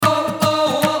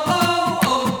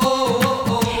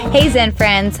Hey Zen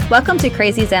friends, welcome to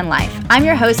Crazy Zen Life. I'm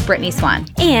your host, Brittany Swan.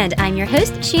 And I'm your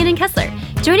host, Shannon Kessler.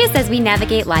 Join us as we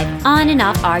navigate life on and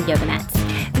off our yoga mats.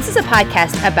 This is a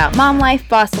podcast about mom life,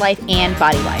 boss life, and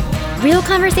body life. Real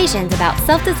conversations about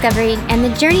self-discovery and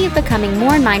the journey of becoming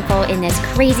more mindful in this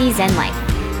crazy Zen life.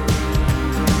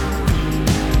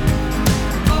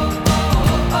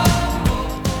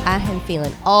 I am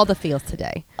feeling all the feels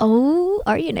today. Oh,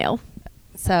 are you now?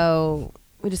 So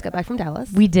we just got back from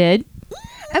Dallas. We did.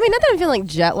 I mean, not that I'm feeling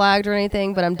jet lagged or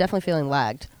anything, but I'm definitely feeling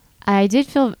lagged. I did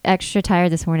feel extra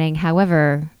tired this morning.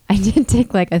 However, I did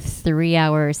take like a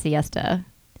 3-hour siesta.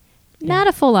 Not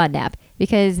a full-on nap,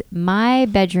 because my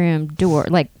bedroom door,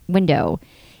 like window,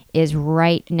 is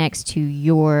right next to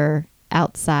your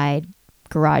outside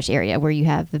garage area where you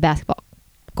have the basketball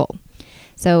goal.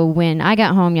 So when I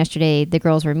got home yesterday, the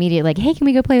girls were immediately like, hey, can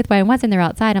we go play with Brian Watson? They're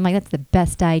outside. I'm like, that's the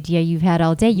best idea you've had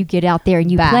all day. You get out there and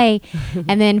you play.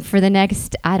 And then for the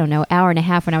next, I don't know, hour and a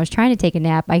half when I was trying to take a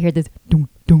nap, I heard this dum,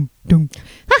 dum, dum.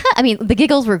 I mean, the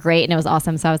giggles were great and it was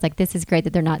awesome. So I was like, this is great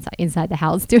that they're not inside the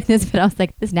house doing this. But I was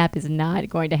like, this nap is not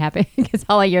going to happen, because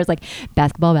all I hear is like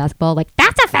basketball, like,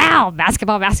 that's a foul,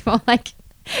 basketball, like,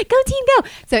 go team, go.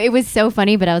 So it was so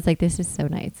funny, but I was like, this is so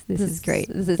nice. This is great.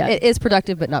 It is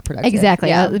productive, but not productive. Exactly.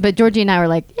 Yeah. But Georgie and I were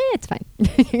like, it's fine.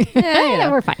 Yeah,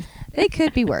 we're fine. They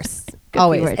could be worse. Could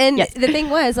Always. be worse. And Yes. the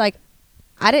thing was, like,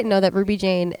 I didn't know that Ruby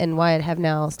Jane and Wyatt have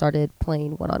now started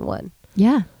playing one-on-one,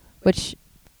 Yeah. which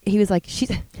he was like,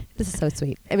 this is so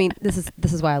sweet. I mean, this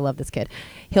is why I love this kid.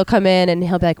 He'll come in and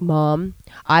he'll be like, Mom,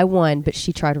 I won, but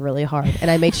she tried really hard. And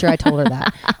I made sure I told her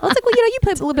that. I was like, well, you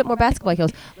play a little bit more basketball. He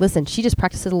goes, listen, she just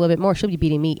practices a little bit more. She'll be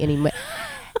beating me anyway.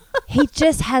 He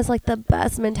just has like the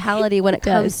best mentality when it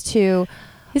comes to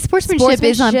His sportsmanship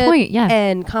is on point. Yeah.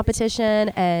 and competition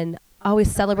and always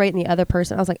celebrating the other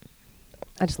person. I was like,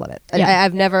 I just love it. Yeah.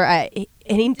 I've never,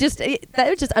 that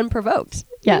was just unprovoked.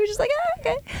 Yeah. He was just like,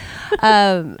 okay.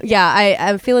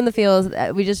 I'm feeling the feels.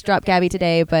 We just dropped Gabby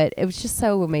today, but it was just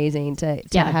so amazing to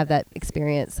have that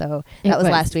experience. So that was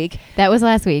last week. That was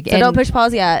last week. So don't push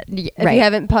pause yet. If right. you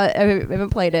haven't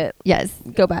played it, Yes.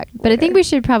 go back. But I think we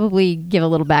should probably give a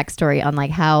little backstory on like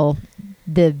how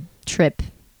the trip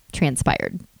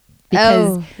transpired.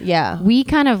 Because we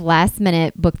kind of last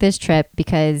minute booked this trip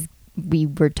because we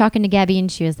were talking to Gabby and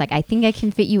she was like, I think I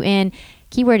can fit you in.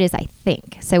 Keyword is I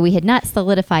think. So we had not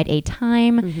solidified a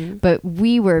time, but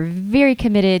we were very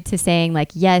committed to saying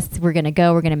like, yes, we're going to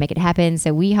go. We're going to make it happen.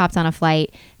 So we hopped on a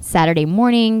flight Saturday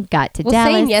morning, got to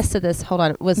Dallas. Saying yes to this,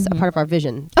 was a part of our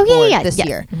vision this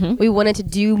year. Mm-hmm. We wanted to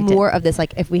do more of this.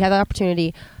 Like, if we have the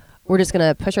opportunity, we're just going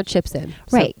to push our chips in.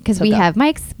 Right. Because we have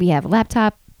mics, we have a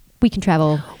laptop, we can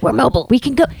travel. We're mobile. We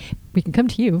can go. We can come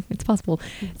to you. It's possible.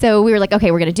 So we were like,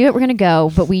 okay, we're going to do it. We're going to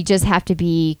go. But we just have to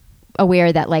be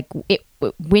aware that like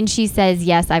when she says,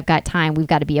 yes, I've got time, we've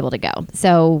got to be able to go.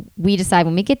 So we decide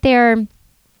when we get there,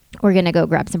 we're going to go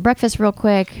grab some breakfast real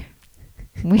quick.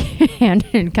 And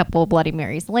a couple of Bloody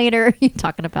Marys later,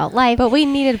 talking about life. But we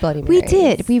needed Bloody Marys. We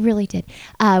did. We really did.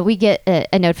 We get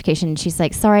a notification. She's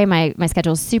like, sorry, my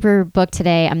schedule is super booked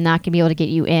today. I'm not going to be able to get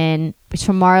you in. But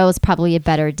tomorrow is probably a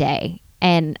better day.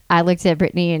 And I looked at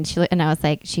Brittany and I was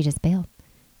like, she just bailed.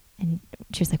 And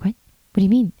she was like, what? What do you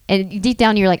mean? And deep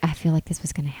down, you're like, I feel like this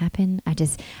was going to happen.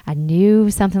 I knew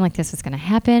something like this was going to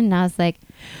happen. And I was like,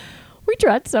 we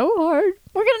tried so hard.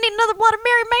 We're going to need another Bloody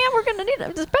Mary, man. We're going to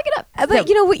need it. Just back it up. But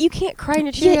you know what? You can't cry in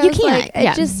a Cheerios. Yeah, you can't.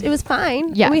 Like, it was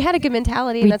fine. Yeah. We had a good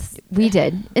mentality. We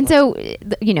did. And so,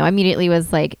 immediately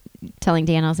was like telling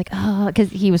Dan, I was like, oh,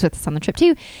 because he was with us on the trip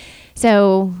too.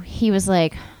 So he was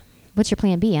like, what's your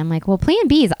plan B? I'm like, well, plan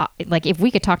B is like, if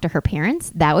we could talk to her parents,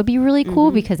 that would be really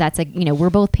cool, because that's we're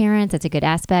both parents. It's a good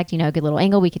aspect, a good little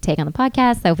angle we could take on the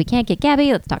podcast. So if we can't get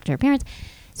Gabby, let's talk to her parents.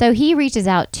 So he reaches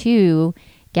out to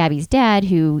Gabby's dad,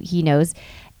 who he knows.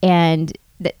 And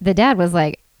the dad was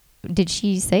like, did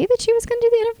she say that she was going to do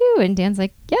the interview? And Dan's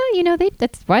like, yeah,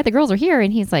 that's why the girls are here.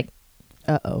 And he's like,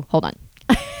 uh-oh, hold on.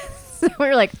 So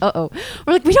we're like, uh-oh.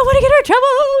 We're like, we don't want to get her in trouble.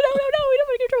 No, we don't want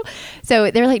to get her in trouble.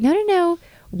 So they're like, no.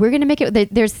 We're going to make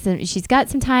it. She's got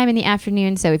some time in the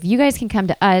afternoon. So if you guys can come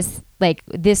to us, like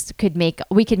we could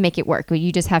make it work.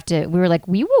 You just have to, we were like,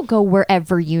 we will go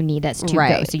wherever you need us to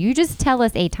go. So you just tell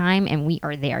us a time and we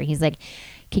are there. He's like,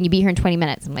 can you be here in 20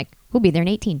 minutes? I'm like, we'll be there in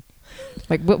 18.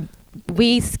 Like,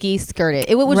 we ski skirted.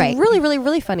 What was really, really,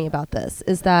 really funny about this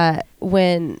is that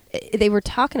when they were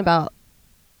talking about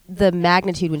the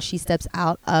magnitude when she steps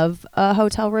out of a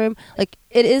hotel room, like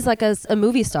it is like a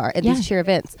movie star at these cheer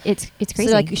events. It's crazy.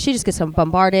 So like she just gets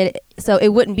bombarded. So it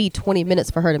wouldn't be 20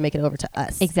 minutes for her to make it over to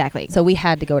us. Exactly. So we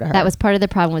had to go to her. That was part of the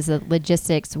problem, was the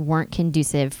logistics weren't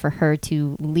conducive for her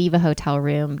to leave a hotel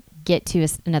room, get to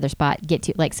another spot, get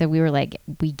to like, so we were like,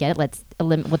 we get it.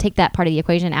 We'll take that part of the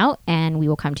equation out and we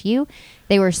will come to you.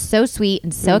 They were so sweet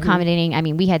and so accommodating. I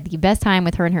mean, we had the best time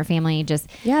with her and her family. Just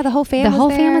the whole family. The whole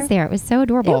fam was there. It was so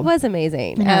adorable. It was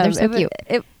amazing. They're so cute.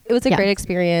 It was a great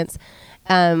experience.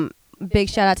 Big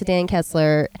shout out to Dan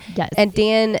Kessler. Yes. And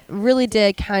Dan really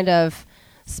did kind of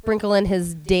sprinkle in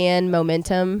his Dan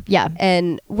momentum. Yeah.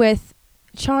 And with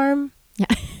charm. Yeah.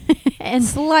 And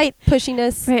slight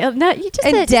pushiness. Right. No, you just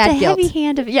and a dad guilt. heavy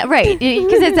hand of, yeah, right.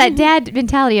 Because it's that dad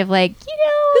mentality of like,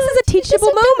 this is a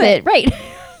teachable moment. Right.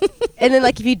 And then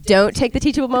like, if you don't take the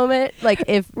teachable moment, like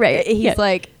if he's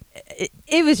like,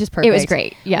 it was just perfect. It was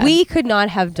great. Yeah. We could not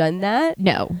have done that.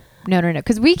 No.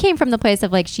 Because we came from the place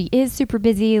of like, she is super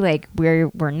busy. Like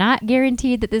we're not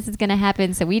guaranteed that this is going to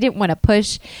happen. So we didn't want to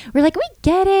push. We're like, we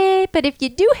get it. But if you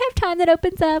do have time that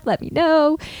opens up, let me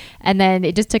know. And then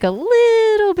it just took a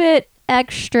little bit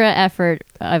extra effort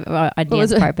on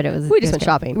Dan's part, but we just went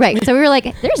shopping. Right. So we were like,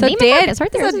 there's Neiman Marcus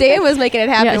right there. So Dan was making it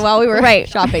happen while we were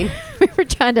shopping. We were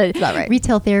trying to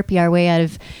retail therapy our way out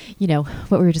of,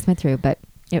 what we just went through, but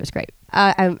it was great.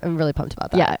 I'm really pumped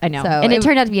about that. Yeah, I know. So and it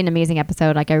turned out to be an amazing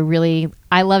episode. Like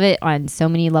I love it on so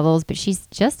many levels, but she's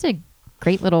just a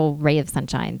great little ray of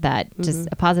sunshine that just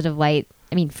a positive light.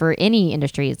 I mean, for any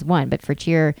industry is one, but for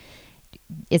cheer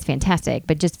is fantastic.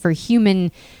 But just for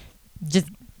human, just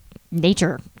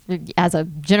nature as a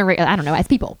generation, I don't know, as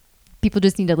people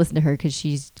just need to listen to her because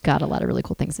she's got a lot of really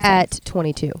cool things to say. At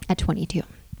 22.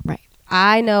 Right.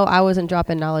 I know I wasn't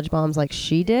dropping knowledge bombs like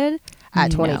she did.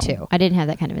 At 22. No, I didn't have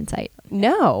that kind of insight.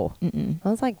 No. Mm-mm. I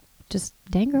was like, just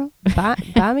dang girl,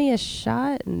 buy me a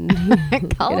shot and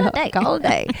call it a day. Call it a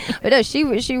day. But no, she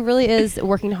really is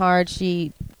working hard.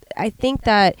 I think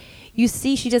that you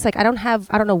see, she just like, I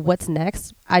don't know what's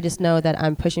next. I just know that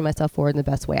I'm pushing myself forward in the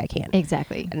best way I can.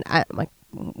 Exactly. And I'm like,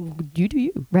 you do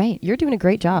you. Right. You're doing a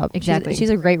great job. Exactly. She's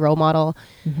a great role model.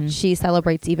 Mm-hmm. She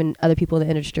celebrates even other people in the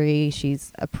industry.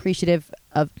 She's appreciative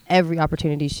of every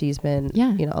opportunity she's been,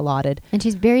 allotted. And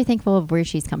she's very thankful of where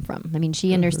she's come from. I mean,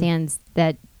 she understands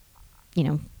that,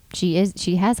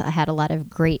 she has had a lot of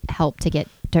great help to get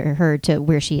to her to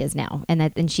where she is now.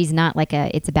 And she's not like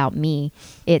it's about me.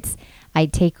 It's, I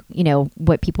take,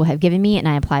 what people have given me and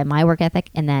I apply my work ethic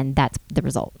and then that's the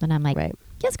result. And I'm like,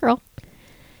 yes, girl.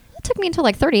 It took me until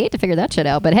like 38 to figure that shit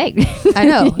out. But hey, I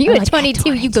know. You at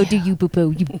 22, you go do you,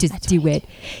 boo-boo. You just do it.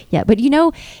 Yeah. But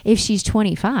if she's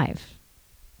 25,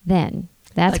 then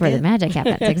that's where the magic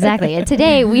happens. Exactly. And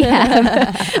today we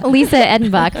have Lisa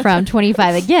Edenbach from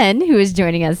 25 Again, who is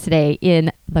joining us today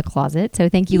in the closet. So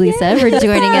thank you, Lisa, for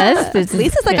joining us.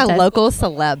 Lisa's like a local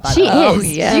celeb. She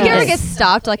is. Yeah. Do you ever get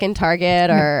stopped like in Target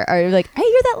or like, hey,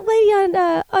 you're that lady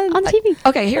on TV?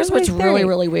 Okay, here's what's really,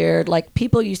 really weird. Like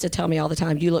people used to tell me all the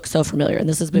time, you look so familiar. And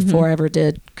this is before I ever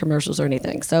did commercials or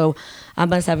anything. So I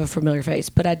must have a familiar face.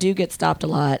 But I do get stopped a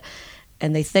lot.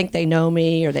 And they think they know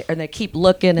me, or they keep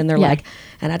looking, and they're like,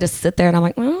 and I just sit there, and I'm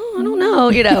like, well, I don't know,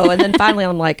 And then finally,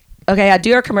 I'm like, okay, I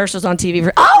do our commercials on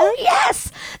TV. Oh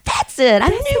yes, that's it. I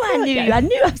knew you. I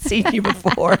knew I've seen you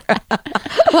before. Well,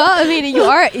 I mean, you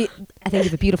are. I think you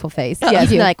have a beautiful face.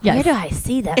 Yes, you're like, yes. Where do I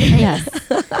see that face? Yes.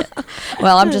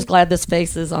 Well, I'm just glad this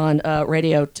face is on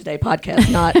Radio Today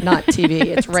podcast, not TV.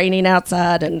 It's raining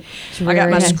outside, and I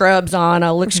got my scrubs on. I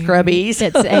look scrubby.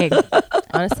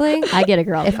 Honestly, I get it,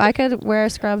 girl. If I could wear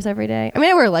scrubs every day, I mean,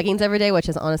 I wear leggings every day, which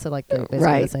is honestly like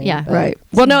the same. Yeah, right.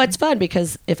 Well, no, it's fun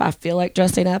because if I feel like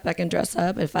dressing up, I can dress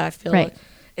up. If I feel like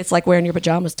it's like wearing your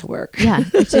pajamas to work. Yeah.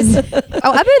 Which is, I've been in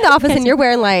the office and you're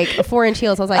wearing like 4-inch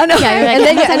heels. I was like, I know. Yeah,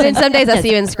 and then some days I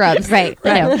see you in scrubs. Right.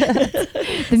 I know.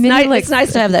 It's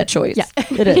nice to have that choice. Yeah,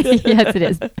 it is. Yes, it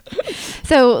is.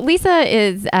 So Lisa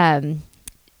is.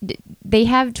 They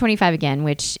have 25 Again,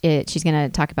 which she's going to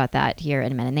talk about that here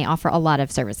in a minute. And they offer a lot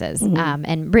of services.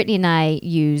 And Brittany and I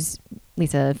use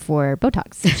Lisa for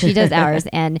Botox. She does ours.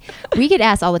 And we get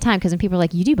asked all the time because when people are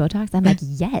like, you do Botox? I'm like,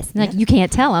 yes. And like, you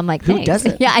can't tell. I'm like, who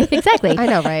doesn't? Yeah, exactly. I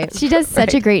know, right? She does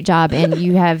such a great job. And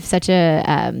you have such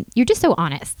a, you're just so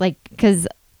honest. Like, because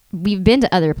we've been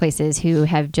to other places who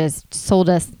have just sold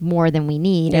us more than we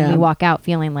need, and we walk out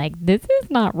feeling like this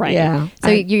is not right. Yeah. So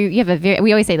you have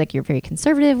we always say like you're very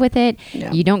conservative with it.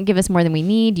 Yeah. You don't give us more than we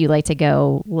need. You like to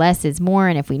go less is more,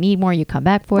 and if we need more, you come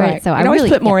back for it. So I always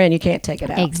put more in. You can't take it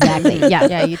out. Exactly. Yeah.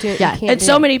 Yeah. You do. Yeah. You And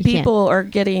so many people are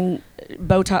getting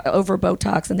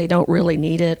Botox, and they don't really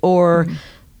need it, or.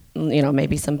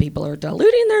 Maybe some people are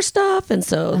diluting their stuff, and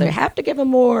so they have to give them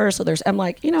more. So I'm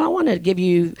like, I want to give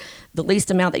you the least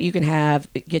amount that you can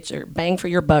have, get your bang for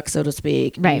your buck, so to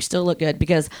speak. Right. You still look good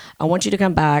because I want you to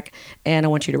come back and I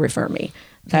want you to refer me.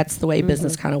 That's the way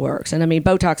business kind of works. And I mean,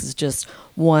 Botox is just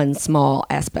one small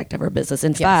aspect of our business.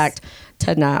 In fact,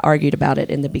 Ted and I argued about it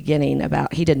in the beginning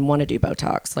about he didn't want to do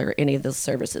Botox or any of those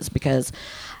services because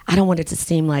I don't want it to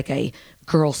seem like a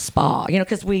girl spa,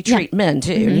 because we treat men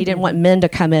too. And he didn't want men to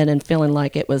come in and feeling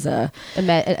like it was a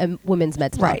women's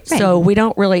med spa. Right. So we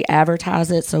don't really advertise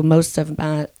it. So most of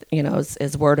my,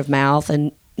 is word of mouth.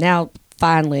 And now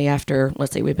finally, after,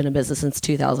 let's see, we've been in business since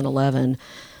 2011,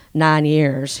 9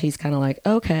 years, he's kind of like,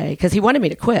 okay, because he wanted me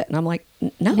to quit. And I'm like,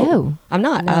 no, I'm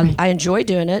not. I enjoy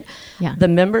doing it. Yeah. The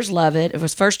members love it. It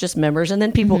was first just members. And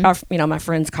then people, my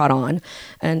friends caught on.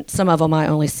 And some of them I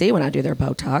only see when I do their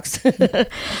Botox.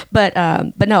 but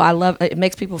no, I love it. It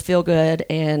makes people feel good.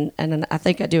 And I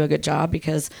think I do a good job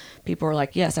because people are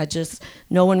like, yes,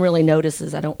 no one really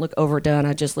notices. I don't look overdone.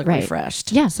 I just look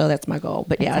refreshed. Yeah. So that's my goal.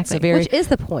 But yeah, it's Exactly. a Which is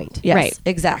the point. yes, Right.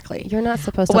 exactly. You're not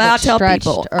supposed to Well, I look tell stretched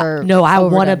people, or no, I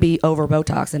want to overdone. be over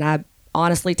Botox. And I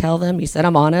honestly tell them, you said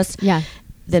I'm honest. Yeah.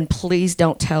 Then please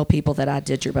don't tell people that I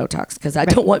did your Botox because I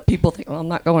don't want people to think, well, I'm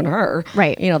not going to her.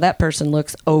 Right. That person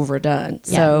looks overdone.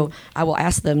 Yeah. So I will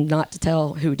ask them not to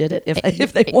tell who did it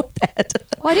if they want that.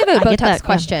 Well, I do have a I get Botox that, yeah.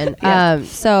 question. Yeah.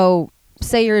 So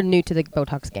say you're new to the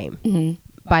Botox game.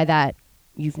 Mm-hmm. By that,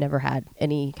 you've never had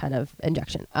any kind of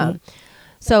injection.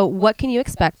 So what can you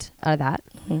expect out of that?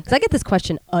 Because I get this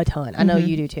question a ton. I know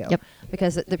you do too. Yep.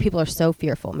 Because the people are so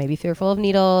fearful. Maybe fearful of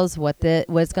needles, what it's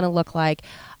going to look like.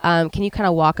 Can you kind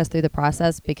of walk us through the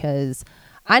process? Because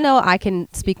I know I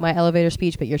can speak my elevator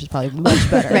speech, but yours is probably much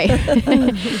better. Right.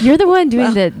 You're the one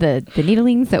doing the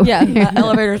needling. So Yeah, my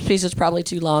elevator speech is probably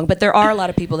too long, but there are a lot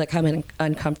of people that come in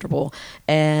uncomfortable,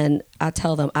 and I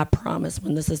tell them, I promise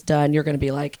when this is done, you're going to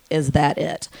be like, is that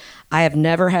it? I have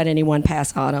never had anyone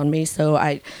pass out on me, so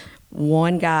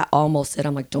one guy almost said,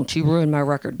 I'm like, don't you ruin my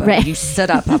record, buddy. Right. You sit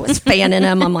up. I was fanning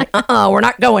him. I'm like, we're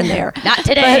not going there. Not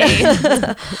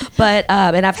today. But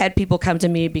and I've had people come to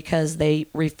me because they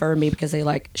refer me because they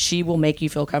like, she will make you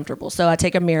feel comfortable. So I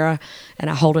take a mirror and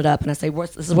I hold it up and I say,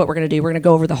 this is what we're going to do. We're going to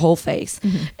go over the whole face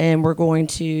and we're going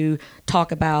to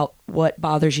talk about what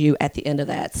bothers you at the end of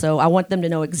that. So I want them to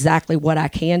know exactly what I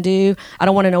can do. I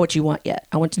don't want to know what you want yet.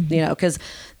 I want to, because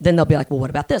then they'll be like, well, what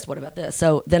about this? What about this?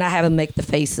 So then I have them make the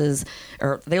faces,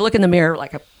 or they look in the mirror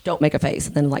like, don't make a face.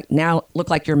 And then like, now look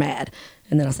like you're mad.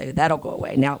 And then I'll say, that'll go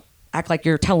away. Now act like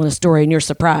you're telling a story and you're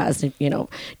surprised.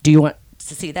 Do you want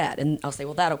to see that? And I'll say,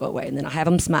 well, that'll go away. And then I'll have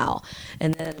them smile.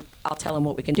 And then I'll tell them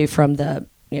what we can do from the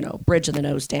bridge of the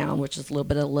nose down, which is a little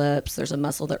bit of lips. There's a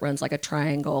muscle that runs like a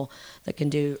triangle that can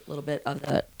do a little bit of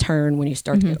the turn when you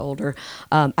start to get older.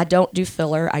 I don't do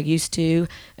filler. I used to,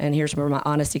 and here's where my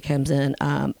honesty comes in.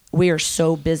 We are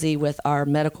so busy with our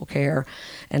medical care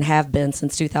and have been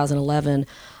since 2011.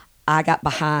 I got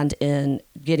behind in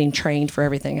getting trained for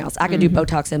everything else. I could do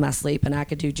Botox in my sleep and I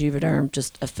could do Juvederm,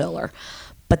 just a filler.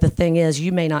 But the thing is,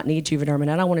 you may not need Juvederm, and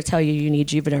I don't want to tell you need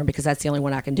Juvederm because that's the only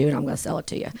one I can do, and I'm going to sell it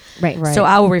to you. Right. So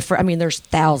I will refer. I mean, there's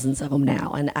thousands of them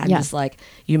now, and I'm just like,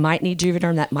 you might need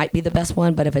Juvederm. That might be the best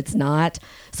one, but if it's not,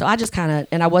 so I just kind of,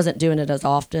 and I wasn't doing it as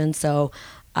often, so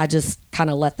I just kind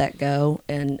of let that go.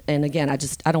 And again,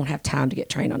 I don't have time to get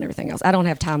trained on everything else. I don't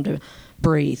have time to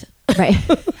breathe. Right.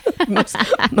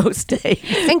 most days.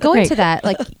 And going Right. to that,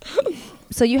 like,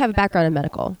 so you have a background in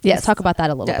medical. Yes. Let's talk about that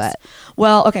a little bit.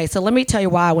 Well, okay, so let me tell you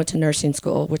why I went to nursing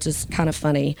school, which is kind of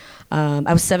funny.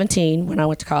 I was 17 when I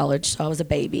went to college, so I was a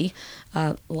baby.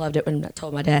 Loved it when I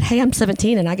told my dad, hey, I'm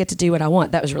 17 and I get to do what I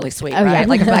want. That was really sweet, Oh, right? yeah.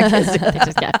 Like if my kids did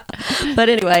that. But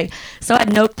anyway, so I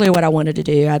had no clue what I wanted to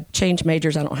do. I changed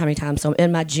majors I don't know how many times. So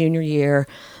in my junior year,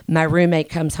 my roommate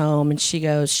comes home and she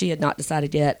goes, she had not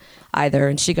decided yet either.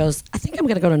 And she goes, I think I'm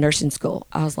going to go to nursing school.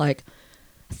 I was like,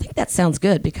 I think that sounds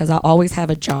good because I always have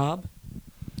a job.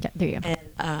 Yeah, there you go.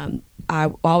 And I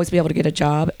will always be able to get a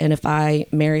job. And if I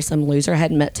marry some loser, I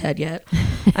hadn't met Ted yet.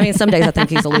 I mean, some days I think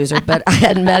he's a loser, but I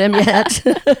hadn't met him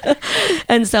yet.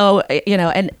 And so,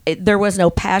 there was no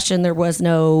passion. There was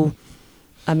no,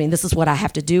 this is what I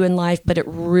have to do in life. But it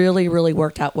really, really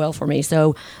worked out well for me.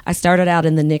 So I started out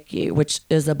in the NICU, which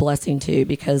is a blessing too,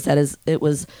 because it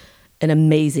was an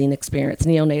amazing experience,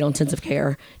 neonatal intensive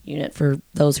care unit for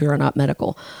those who are not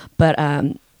medical. But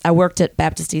I worked at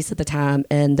Baptist East at the time,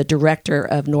 and the director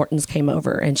of Norton's came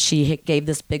over, and she gave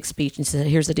this big speech and said,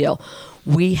 here's the deal.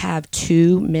 We have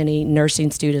too many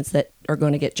nursing students that are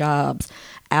going to get jobs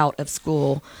out of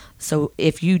school. So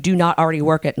if you do not already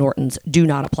work at Norton's, do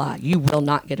not apply. You will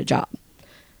not get a job.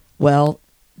 Well,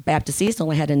 Baptist East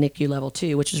only had a NICU level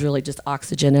 2, which is really just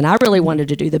oxygen. And I really wanted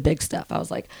to do the big stuff. I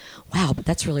was like, wow, but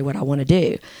that's really what I want to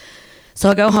do. So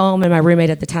I go home, and my roommate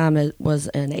at the time was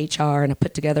in HR, and I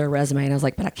put together a resume, and I was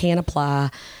like, but I can't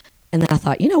apply. And then I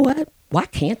thought, you know what? Why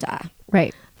can't I?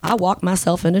 Right. I walk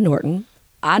myself into Norton.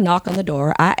 I knock on the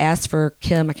door. I ask for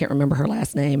Kim. I can't remember her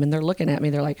last name. And they're looking at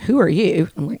me. They're like, who are you?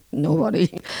 I'm like,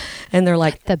 nobody. And they're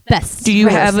like, The best. do you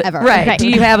have ever? right? Do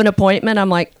you have an appointment? I'm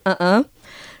like,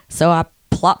 So I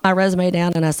plopped my resume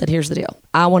down and I said, here's the deal.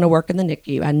 I want to work in the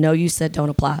NICU. I know you said don't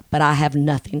apply, but I have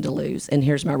nothing to lose. And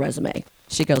here's my resume.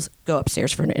 She goes, go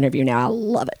upstairs for an interview now. I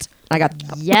love it. I got the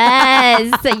job.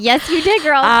 Yes. Yes, you did,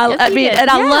 girl. Yes, I you mean, did. and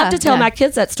I Yeah. love to tell Yeah. my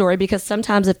kids that story because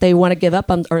sometimes if they want to give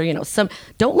up on, or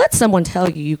don't let someone tell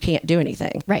you can't do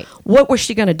anything. Right. What was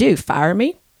she going to do? Fire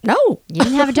me? No. You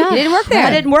didn't have a job. You didn't work there. I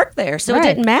didn't work there, so Right. it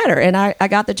didn't matter. And I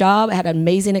got the job. I had an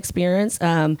amazing experience.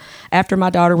 After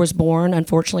my daughter was born,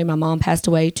 unfortunately, my mom passed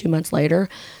away 2 months later.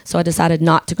 So I decided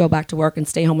not to go back to work and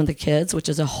stay home with the kids, which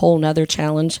is a whole nother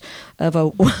challenge of a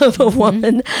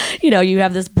woman. You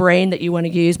have this brain that you want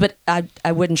to use, but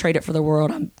I wouldn't trade it for the world.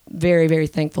 I'm very, very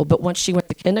thankful. But once she went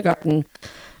to kindergarten,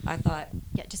 I thought,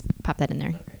 Yeah, just pop that in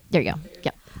there. There you go.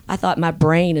 Yep. I thought my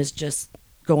brain is just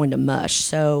going to mush.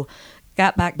 So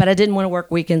got back, but I didn't want to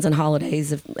work weekends and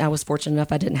holidays. If I was fortunate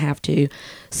enough, I didn't have to.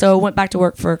 So went back to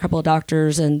work for a couple of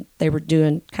doctors, and they were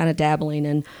doing kind of dabbling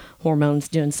in hormones,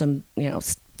 doing some,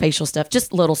 facial stuff,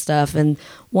 just little stuff. And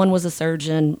one was a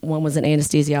surgeon, one was an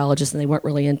anesthesiologist, and they weren't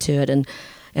really into it.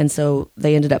 And so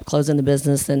they ended up closing the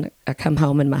business. And I come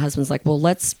home, and my husband's like, well,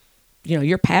 let's,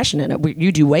 you're passionate.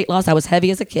 You do weight loss. I was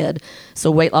heavy as a kid, so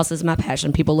weight loss is my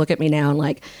passion. People look at me now and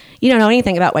like, you don't know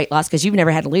anything about weight loss because you've never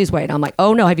had to lose weight. I'm like,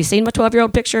 oh no, have you seen my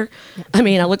 12-year-old picture? I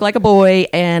mean, I look like a boy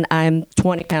and I'm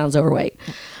 20 pounds overweight.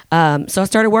 So I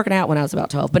started working out when I was about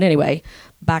 12. But anyway,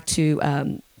 back to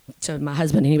my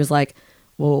husband, and he was like,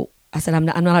 well, I said, I'm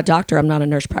not a doctor. I'm not a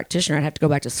nurse practitioner. I'd have to go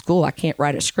back to school. I can't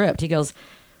write a script. He goes,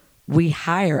 we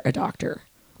hire a doctor.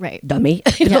 Right. Dummy.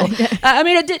 I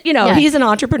mean, it did, Yeah. he's an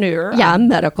entrepreneur. Yeah. I'm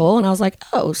medical. And I was like,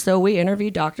 oh, so we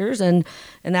interviewed doctors, and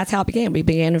that's how it began. We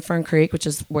began in Fern Creek, which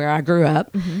is where I grew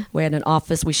up. Mm-hmm. We had an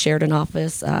office. We shared an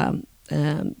office in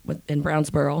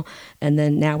Brownsboro. And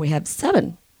then now we have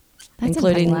 7. That's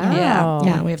including, impressive. Wow.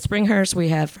 yeah, we have Springhurst, we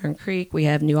have Fern Creek, we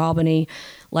have New Albany,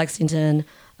 Lexington,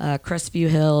 Crestview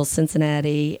Hills,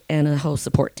 Cincinnati, and a whole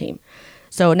support team.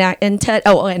 So now, and Ted,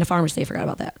 and a pharmacy, I forgot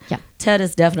about that. Yeah. Ted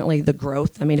is definitely the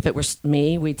growth. I mean, if it was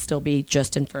me, we'd still be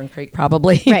just in Fern Creek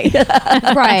probably. Right.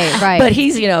 Right. But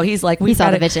he's like, we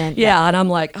saw the vision. Yeah. And I'm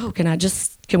like, oh, can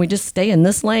we just stay in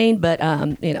this lane? But,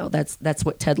 that's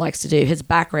what Ted likes to do. His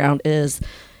background is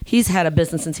he's had a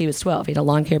business since he was 12. He had a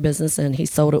lawn care business, and he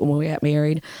sold it when we got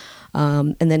married.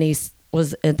 And then he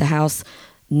was at the house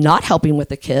not helping with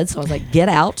the kids. So I was like, get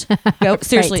out. Go.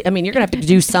 Seriously, Right. I mean, you're going to have to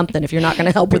do something if you're not going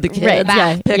to help with the kids. Right.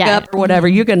 Yeah. Pick Yeah. up or whatever.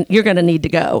 You're going to need to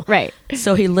go. Right.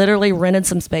 So he literally rented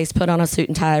some space, put on a suit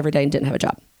and tie every day, and didn't have a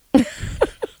job.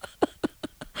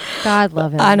 God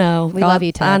love him. I know. We God, love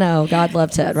you, Ted. I know. God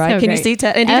loved Ted, right? So Can you great. see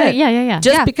Ted? And he Oh, did. yeah.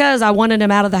 Just Yeah. because I wanted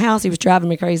him out of the house, he was driving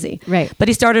me crazy. Right. But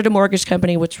he started a mortgage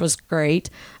company, which was great.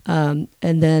 And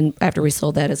then after we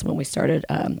sold that is when we started.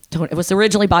 It was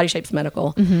originally Body Shapes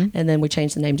Medical, and then we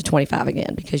changed the name to 25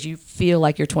 again because you feel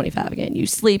like you're 25 again. You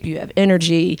sleep, you have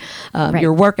energy, Right.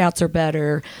 your workouts are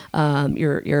better,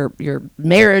 your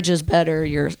marriage is better,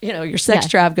 your sex Yeah.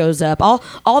 drive goes up.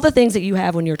 All the things that you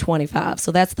have when you're 25.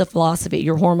 So that's the philosophy.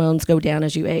 Your hormones go down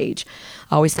as you age.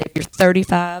 I always say if you're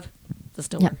 35, it's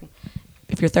still Yeah. working.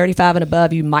 If you're 35 and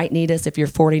above, you might need us. If you're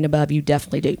 40 and above, you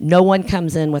definitely do. No one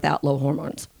comes in without low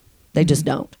hormones. They just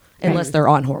don't, unless they're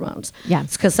on hormones. Yeah.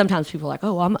 Because sometimes people are like,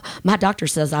 oh, my doctor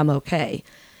says I'm okay.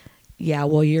 Yeah,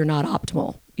 well, you're not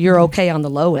optimal. You're okay on the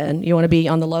low end. You want to be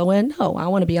on the low end? No, I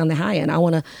want to be on the high end. I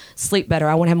want to sleep better.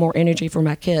 I want to have more energy for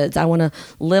my kids. I want to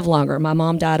live longer. My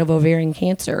mom died of ovarian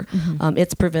cancer.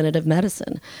 It's preventative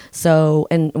medicine. So,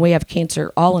 and we have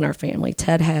cancer all in our family.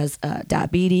 Ted has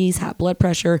diabetes, high blood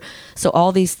pressure. So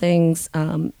all these things,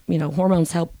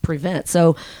 hormones help prevent.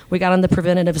 So we got on the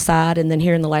preventative side. And then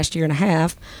here in the last year and a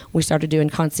half, we started doing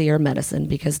concierge medicine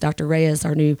because Dr. Reyes,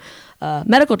 our new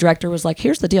medical director, was like,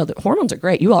 here's the deal. The hormones are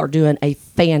great. You all are doing a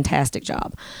fantastic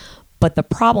job. But the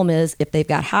problem is if they've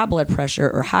got high blood pressure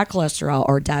or high cholesterol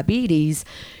or diabetes,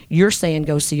 you're saying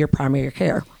go see your primary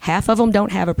care. Half of them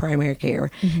don't have a primary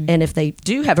care. And if they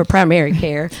do have a primary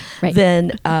care, Right.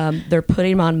 then they're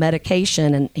putting them on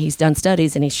medication. And he's done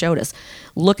studies and he showed us,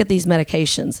 look at these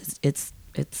medications.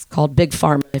 It's called big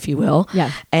pharma, if you will.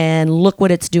 Yeah. And look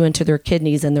what it's doing to their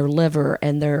kidneys and their liver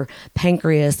and their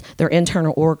pancreas, their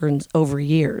internal organs over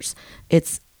years.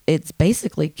 It's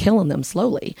basically killing them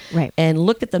slowly. Right. And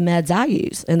look at the meds I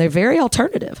use, and they're very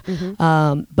alternative.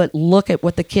 But look at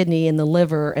what the kidney and the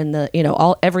liver and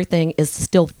everything is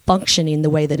still functioning the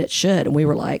way that it should. And we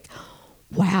were like,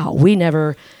 wow, we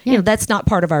never, you know, that's not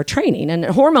part of our training. And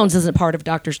hormones isn't part of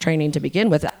doctor's training to begin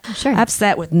with. Sure. I've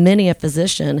sat with many a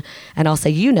physician and I'll say,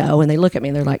 you know, and they look at me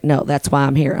and they're like, no, that's why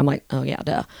I'm here. I'm like, oh yeah,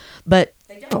 duh. But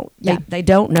they don't. Yeah. They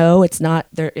don't know. It's not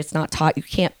taught. You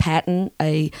can't patent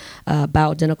a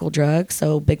bioidentical drug,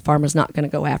 so Big Pharma's not going to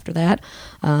go after that.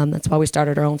 That's why we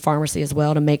started our own pharmacy as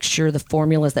well, to make sure the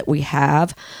formulas that we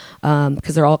have,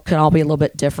 because could all be a little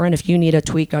bit different. If you need a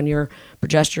tweak on your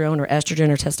progesterone or estrogen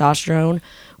or testosterone,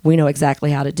 we know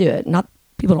exactly how to do it. Not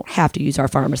people don't have to use our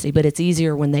pharmacy, but it's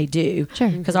easier when they do, Sure.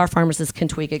 because our pharmacists can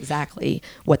tweak exactly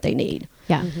what they need.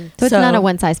 Yeah. So it's not a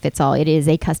one size fits all. It is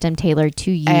a custom tailored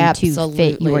to you to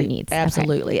fit your needs.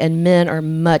 Absolutely. Okay. And men are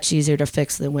much easier to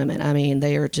fix than women. I mean,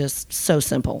 they are just so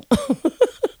simple.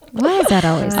 Why is that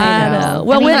always? I know.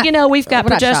 Well, we've got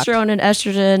we're not progesterone and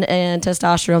estrogen and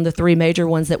testosterone, the three major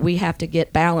ones that we have to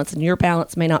get balanced, and your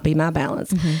balance may not be my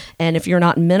balance. And if you're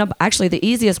not in menopause, actually the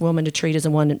easiest woman to treat is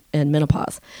the one in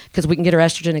menopause, because we can get her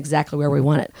estrogen exactly where we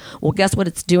want it. Well, guess what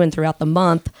it's doing throughout the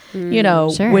month, you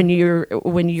know, Sure. when you're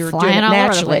doing it Flying all over the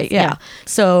naturally. place. Yeah.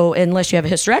 So unless you have a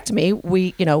hysterectomy,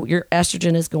 your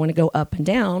estrogen is going to go up and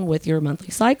down with your monthly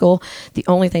cycle. The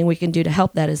only thing we can do to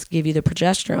help that is give you the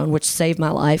progesterone, which saved my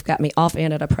life, got me off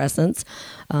antidepressants.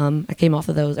 I came off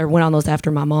of those, or went on those after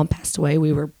my mom passed away.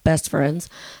 We were best friends,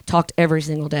 talked every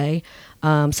single day.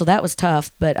 So that was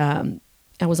tough, but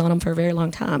I was on them for a very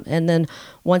long time. And then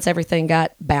once everything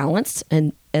got balanced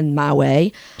and in my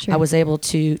way, Sure. I was able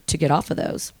to get off of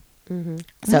those.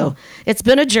 So it's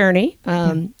been a journey.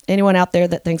 Anyone out there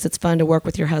that thinks it's fun to work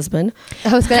with your husband?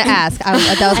 I was going to ask.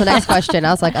 That was the next question. I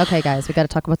was like, okay, guys, we got to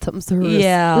talk about something serious.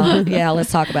 Yeah,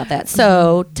 let's talk about that.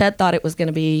 So Ted thought it was going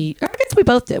to be, I guess we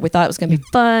both did. We thought it was going to be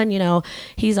fun. You know,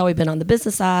 he's always been on the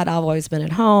business side. I've always been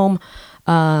at home.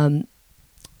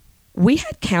 We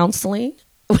had counseling.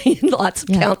 We had lots of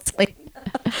counseling.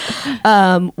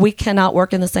 We cannot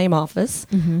work in the same office.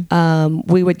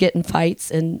 We would get in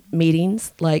fights and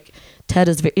meetings. Like Ted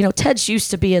is, Ted's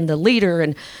used to being the leader,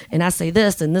 and I say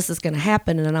this and this is going to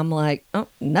happen, and I'm like, oh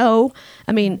no.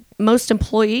 I mean, most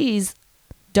employees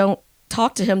don't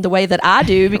talk to him the way that I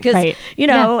do, because Right.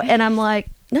 and I'm like,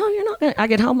 no, you're not going to. I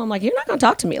get home, I'm like, you're not going to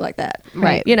talk to me like that,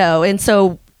 Right. And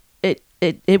so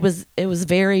it was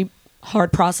very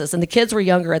hard process, and the kids were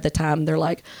younger at the time. They're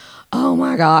like, oh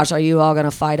my gosh, are you all going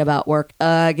to fight about work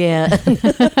again?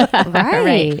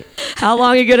 Right. How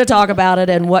long are you going to talk about it,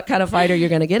 and what kind of fight are you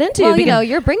going to get into? Well,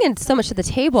 you're bringing so much to the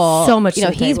table. So much to the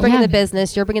he's table. bringing Yeah. the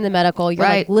business, you're bringing the medical. You're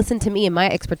Right. like, listen to me and my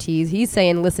expertise. He's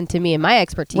saying, listen to me and my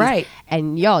expertise. Right.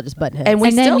 And y'all just button heads. And we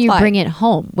And then still you fight. bring it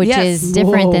home, which Yes. is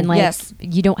different than Whoa. like Yes.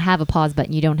 you don't have a pause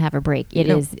button, you don't have a break. It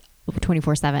No. is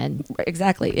 24/7.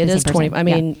 Exactly. It The is same 20. person. I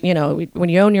mean, when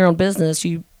you own your own business,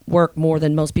 you work more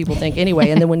than most people think anyway.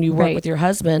 And then when you work Right. with your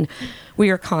husband, we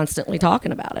are constantly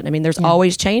talking about it. I mean, there's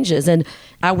always changes, and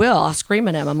I'll scream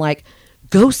at him. I'm like,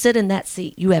 go sit in that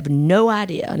seat. You have no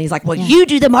idea. And he's like, well, you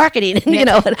do the marketing,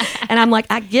 and I'm like,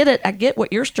 I get it. I get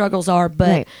what your struggles are, but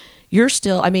Right. you're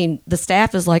still, I mean, the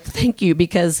staff is like, thank you,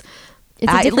 because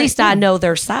It's a at different least I thing. know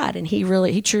their side, and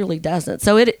he truly doesn't.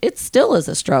 So it still is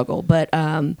a struggle, but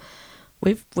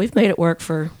we've made it work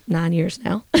for 9 years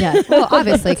now. yeah. Well,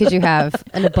 obviously, because you have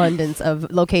an abundance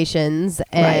of locations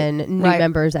and new Right.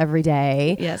 members every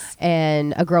day. Yes.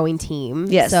 And a growing team.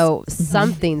 Yes. So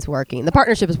something's working. The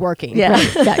partnership is working. Yeah.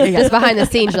 Just behind the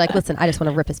scenes, you're like, listen, I just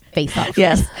want to rip his face off.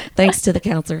 Yes, thanks to the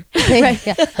counselor. Yeah.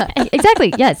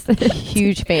 Exactly. Yes.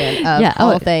 Huge fan of Yeah.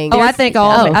 all Oh, things. Oh, I think Oh.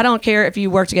 I don't care if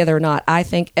you work together or not. I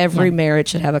think every marriage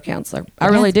should have a counselor. I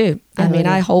really do. I mean,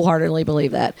 I wholeheartedly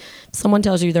believe that. If someone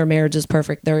tells you their marriage is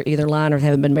perfect, they're either lying or they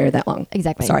haven't been married that long.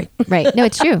 Exactly. Sorry. Right. No,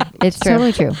 it's true. It's true.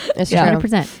 totally true. It's Yeah. true.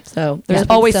 100%. So there's Yeah.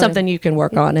 always So- something you can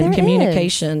work on, and There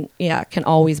communication, can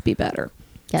always be better.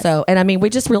 Yes. So, and I mean, we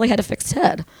just really had to fix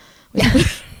Ted.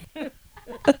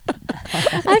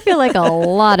 I feel like a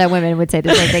lot of women would say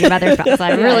the same thing about their spouse.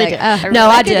 I really do. No,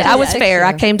 I did. I was That's fair.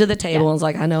 I true. came to the table and was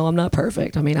like, I know I'm not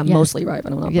perfect. I mean, I'm Yeah. mostly right,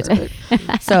 but I'm not Yeah. perfect.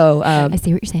 So, I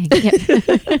see what you're saying.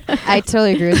 Yeah. I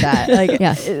totally agree with that. Like,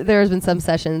 Yeah. there's been some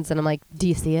sessions, and I'm like, "Do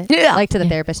you see it?" Yeah. Like to the Yeah.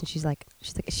 therapist, and she's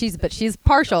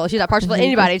partial. She's not partial to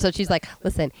anybody, so she's like,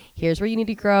 "Listen, here's where you need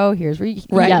to grow. Here's where you need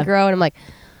Right. to grow." And I'm like,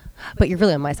 "But you're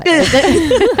really on my side.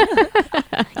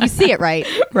 You see it, right?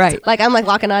 right, Like I'm like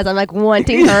locking eyes. I'm like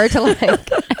wanting her to like,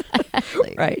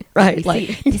 right.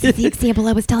 Like, This is the example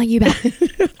I was telling you about.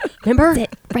 remember, Right.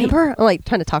 remember. I'm like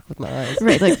trying to talk with my eyes.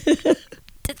 Right. Like,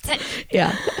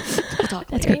 yeah.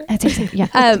 that's great. That's great.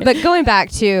 Yeah. But going back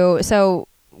to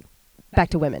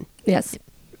women, Yes.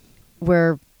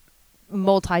 we're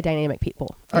multi-dynamic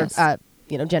people, or Yes.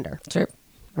 gender, Sure.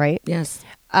 right? Yes.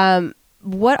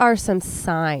 what are some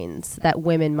signs that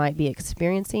women might be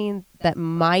experiencing that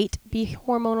might be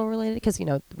hormonal related? Because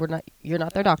you're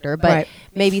not their doctor, but Right.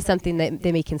 maybe something that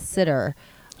they may consider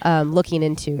looking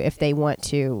into if they want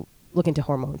to look into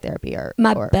hormone therapy or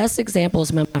My best example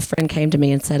is when my friend came to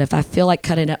me and said, if I feel like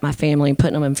cutting up my family and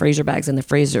putting them in freezer bags in the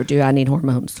freezer, do I need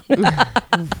hormones?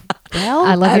 Well,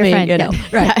 I love your friend. You know, Yeah.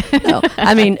 right? No,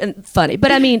 I mean, and funny,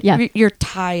 but I mean, Yeah. you're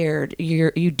tired.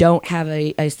 You don't have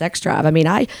a sex drive. I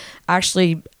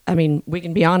mean, we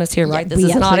can be honest here, right? This we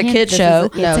is not a absolutely kid can. show.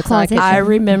 It's a it's not closet I show.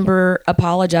 remember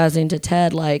apologizing to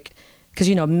Ted, like, because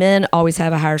men always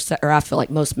have a higher, or I feel like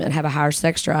most men have a higher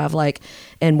sex drive. Like,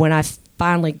 and when I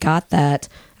finally got that,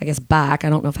 I guess back, I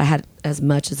don't know if I had as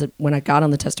much as when I got on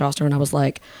the testosterone. I was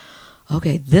like,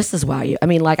 okay, this is why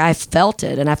I felt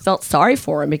it, and I felt sorry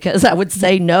for him because I would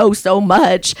say no so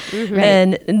much,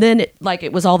 and then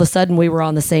it was all of a sudden we were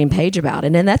on the same page about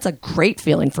it, and that's a great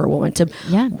feeling for a woman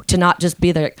to not just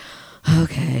be there.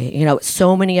 Okay,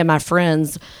 so many of my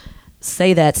friends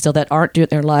say that still that aren't doing.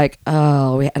 They're like,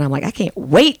 oh, and I'm like, I can't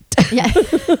wait. Yeah.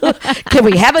 Can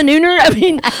we have a nooner? I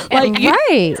mean,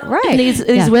 right. and these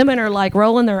Yeah. women are like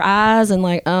rolling their eyes and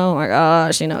like, oh my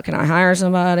gosh, can I hire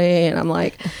somebody? And I'm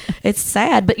like, it's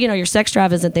sad, but your sex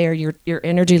drive isn't there. Your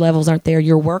energy levels aren't there.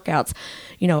 Your workouts,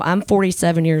 I'm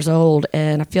 47 years old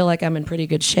and I feel like I'm in pretty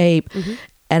good shape.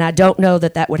 And I don't know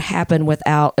that would happen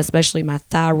without, especially my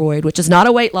thyroid, which is not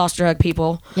a weight loss drug,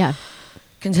 people. Yeah.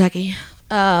 Kentucky.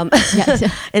 Yeah.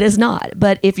 It is not.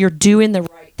 But if you're doing the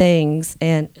right things,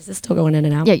 and is this still going in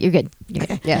and out? Yeah, you're good. You're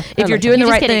good. Yeah. If you're doing You're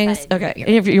the just right getting things, excited. okay.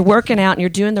 And if you're working out and you're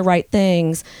doing the right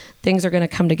things are going to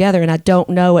come together. And I don't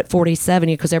know at 47,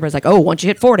 because everybody's like, oh, once you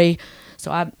hit 40.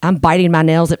 So I'm biting my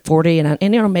nails at 40,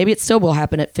 and maybe it still will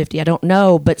happen at 50. I don't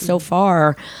know, but so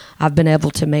far I've been able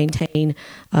to maintain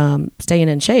staying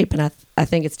in shape, and I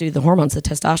think it's due to the hormones. The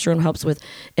testosterone helps with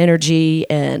energy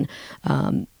and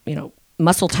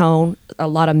muscle tone. A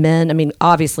lot of men,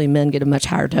 obviously men get a much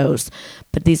higher dose,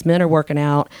 but these men are working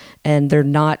out and they're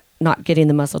not getting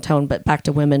the muscle tone. But back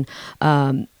to women,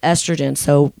 estrogen,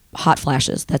 so hot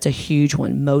flashes, that's a huge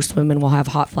one. Most women will have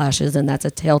hot flashes, and that's a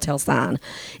telltale sign.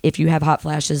 If you have hot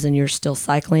flashes and you're still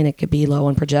cycling, it could be low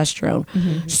in progesterone.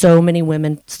 So many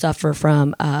women suffer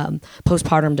from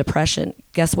postpartum depression.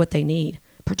 Guess what they need?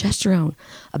 Progesterone,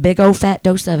 a big old fat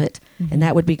dose of it, and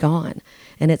that would be gone.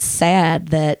 And it's sad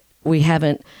that we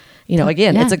haven't,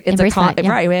 again, Yeah, it's embrace that, yeah.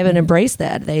 right. We haven't embraced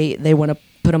that. They want to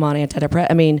put them on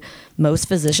antidepressant. Most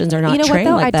physicians are not trained what,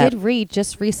 though? like that. I did read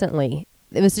just recently.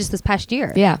 It was just this past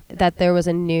year. Yeah. That there was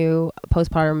a new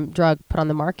postpartum drug put on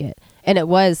the market, and it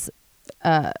was.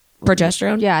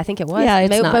 Progesterone. Yeah, I think it was. Yeah,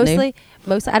 it's not new.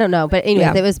 Mostly, I don't know, but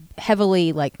anyways, Yeah. it was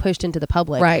heavily pushed into the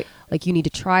public. Right. Like, you need to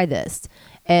try this,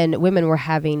 and women were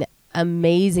having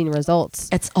amazing results.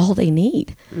 It's all they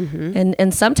need,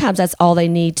 and sometimes that's all they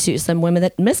need to. Some women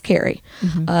that miscarry,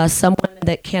 some women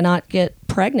that cannot get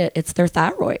pregnant, it's their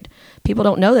thyroid. People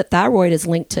don't know that thyroid is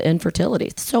linked to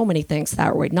infertility. So many things,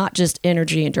 thyroid, not just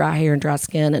energy and dry hair and dry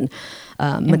skin and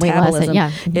weight loss, metabolism.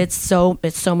 yeah. It's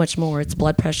so much more. It's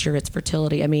blood pressure, it's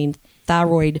fertility.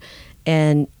 Thyroid,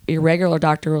 and your regular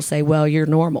doctor will say, well, you're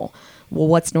normal. Well,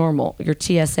 what's normal? Your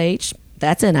TSH,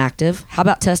 that's inactive. How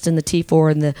about testing the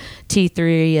T4 and the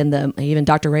T3 and even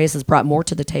Dr. Reyes has brought more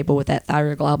to the table with that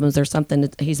thyroid globulins or something.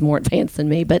 He's more advanced than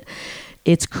me, but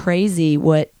it's crazy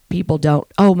what people don't.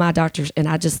 Oh, my doctor's, and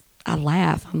I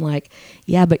laugh. I'm like,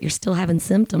 yeah, but you're still having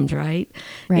symptoms, right?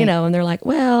 Right. And they're like,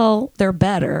 well, they're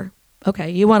better.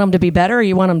 Okay, you want them to be better or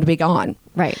you want them to be gone?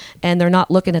 Right. And they're not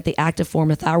looking at the active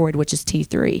form of thyroid, which is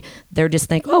T3. They're just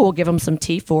think, oh, we'll give them some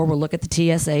T4. We'll look at the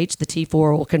TSH. The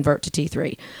T4 will convert to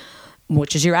T3,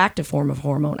 which is your active form of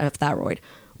hormone of thyroid.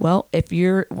 Well,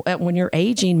 when you're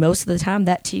aging, most of the time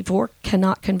that T4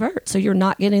 cannot convert. So you're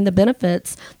not getting the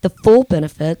benefits, the full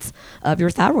benefits of your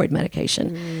thyroid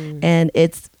medication. And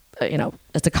it's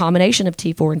a combination of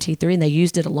T4 and T3, and they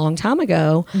used it a long time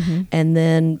ago. And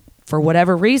then for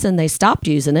whatever reason, they stopped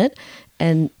using it.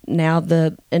 And now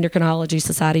the Endocrinology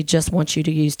Society just wants you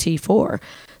to use T4.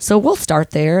 So we'll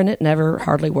start there, and it never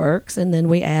hardly works. And then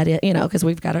we add it, because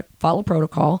we've got to follow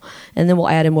protocol. And then we'll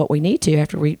add in what we need to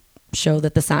after we show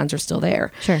that the signs are still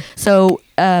there. Sure. So,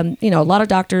 a lot of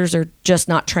doctors are just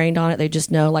not trained on it. They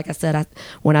just know, like I said,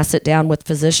 when I sit down with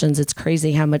physicians, it's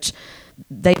crazy how much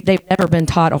they've never been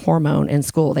taught a hormone in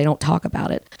school. They don't talk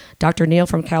about it. Dr. Neil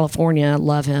from California,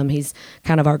 love him. He's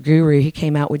kind of our guru. He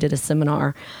came out, we did a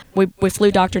seminar. We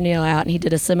flew Dr. Neil out, and he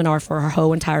did a seminar for our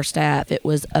whole entire staff. It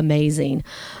was amazing.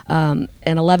 And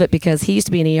I love it because he used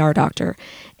to be an ER doctor.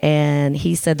 And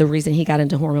he said the reason he got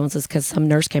into hormones is because some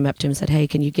nurse came up to him and said, hey,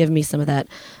 can you give me some of that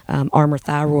Armour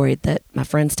thyroid that my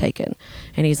friend's taken?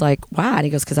 And he's like, why? And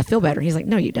he goes, because I feel better. He's like,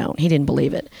 no, you don't. He didn't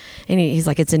believe it. And he's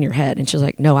like, it's in your head. And she's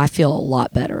like, no, I feel a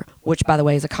lot better, which, by the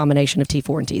way, is a combination of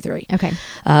T4 and T3. Okay.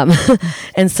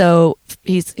 And so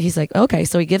he's like, okay.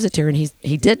 So he gives it to her, and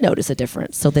he did notice a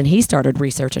difference. So then he started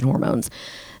researching hormones.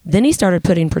 Then he started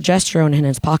putting progesterone in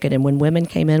his pocket, and when women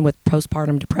came in with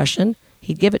postpartum depression,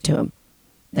 he'd give it to them.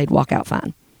 They'd walk out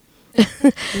fine.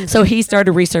 So he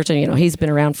started researching. He's been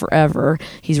around forever.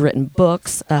 He's written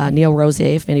books. Neil Rosier,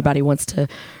 if anybody wants to,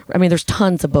 there's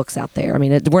tons of books out there.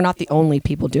 We're not the only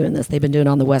people doing this. They've been doing it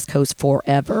on the West Coast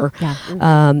forever.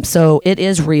 Yeah. So it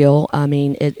is real.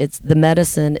 It's the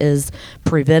medicine is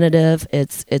preventative.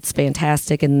 It's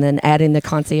fantastic, and then adding the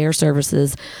concierge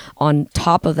services on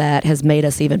top of that has made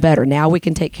us even better. Now we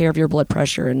can take care of your blood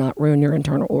pressure and not ruin your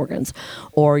internal organs,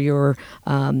 or your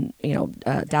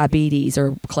diabetes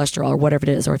or cholesterol or whatever it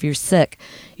is. Or if you're sick,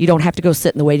 you don't have to go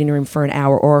sit in the waiting room for an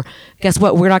hour. Or guess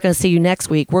what? We're not going to see you next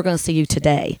week. We're going to see you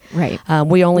today. Right.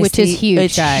 We only Which see, is huge,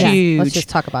 It's guys. huge. Let's just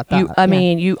talk about that.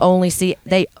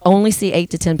 They only see 8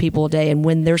 to 10 people a day, and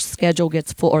when their schedule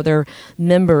gets full, or their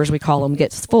members, we call them,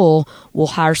 gets full, we'll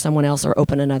hire someone else or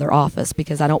open another office,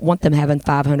 because I don't want them having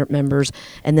 500 members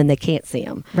and then they can't see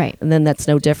them. Right. And then that's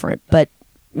no different. But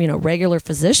regular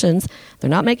physicians, they're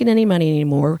not making any money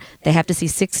anymore. They have to see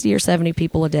 60 or 70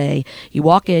 people a day. You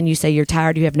walk in, you say you're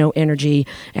tired, you have no energy.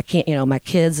 I can't, my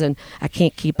kids, and I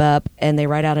can't keep up, and they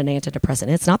write out an antidepressant.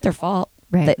 It's not their fault.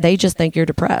 Right. They just think you're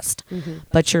depressed,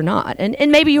 but you're not.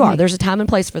 And maybe you are. Right. There's a time and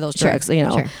place for those drugs.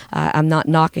 Sure. I'm not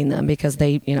knocking them, because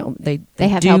they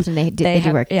have helped, and they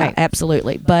do work. Yeah, Right.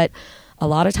 absolutely. But a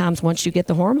lot of times, once you get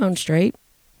the hormones straight,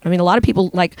 a lot of people,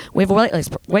 like, we have a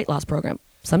weight loss program.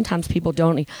 Sometimes people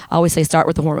don't. I always say start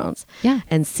with the hormones,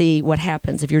 and see what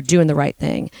happens if you're doing the right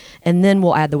thing, and then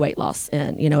we'll add the weight loss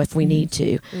in, if we need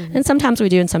to. And sometimes we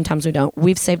do, and sometimes we don't.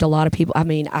 We've saved a lot of people.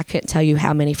 I couldn't tell you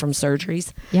how many from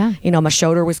surgeries. Yeah. My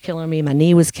shoulder was killing me, my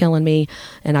knee was killing me,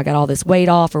 and I got all this weight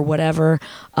off or whatever.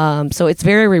 So it's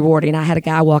very rewarding. I had a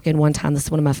guy walk in one time. This is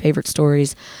one of my favorite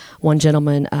stories. One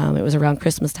gentleman, it was around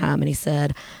Christmas time, and he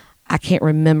said, I can't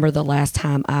remember the last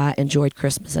time I enjoyed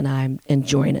Christmas, and I'm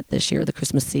enjoying it this year, the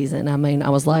Christmas season. I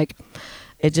was like,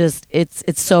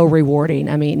 it's so rewarding.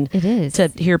 It is. To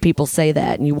hear people say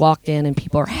that, and you walk in and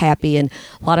people are happy. And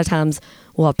a lot of times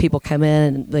we'll have people come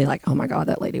in and they're like, oh my God,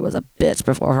 that lady was a bitch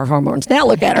before her hormones. Now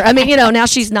look at her. Now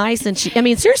she's nice, and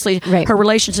seriously, Right. her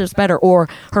relationship's better, or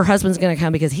her husband's going to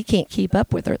come because he can't keep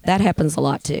up with her. That happens a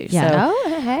lot too. Yeah. So,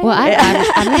 Oh, hey. Well,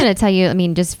 I'm going to tell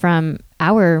you, just from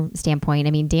our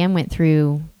standpoint, Dan went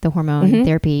through the hormone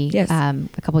therapy Yes.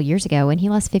 a couple of years ago, and he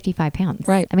lost 55 pounds.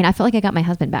 Right. I felt like I got my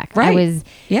husband back. Right. I was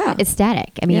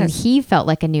ecstatic. Yes. He felt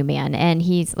like a new man, and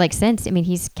he's like, since,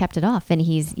 he's kept it off, and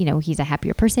he's a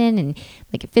happier person, and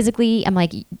like physically, I'm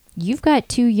like, you've got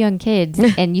 2 young kids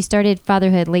and you started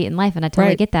fatherhood late in life, and I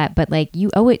totally Right. get that, but like,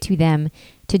 you owe it to them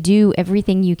to do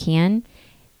everything you can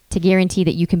to guarantee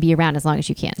that you can be around as long as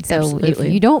you can. So Absolutely.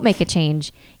 if you don't make a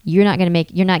change, you're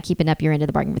not keeping up your end of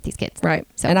the bargain with these kids. Right.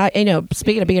 So- And I,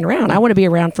 speaking of being around, I want to be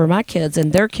around for my kids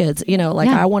and their kids, Yeah.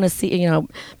 I want to see,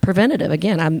 preventative.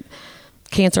 Again, I'm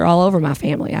cancer all over my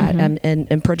family. And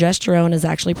progesterone is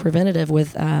actually preventative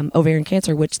with ovarian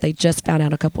cancer, which they just found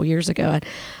out a couple years ago.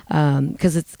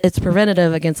 Because it's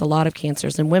preventative against a lot of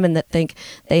cancers. And women that think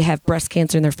they have breast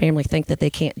cancer in their family think that they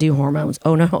can't do hormones.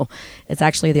 Oh no, it's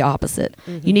actually the opposite.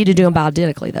 You need to do them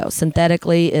bioidentically, though.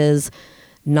 Synthetically is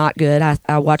not good. I've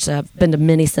been to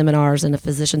many seminars, and a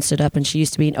physician stood up, and she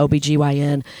used to be an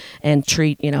OBGYN and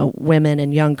treat, women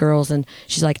and young girls. And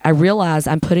she's like, I realize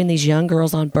I'm putting these young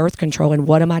girls on birth control, and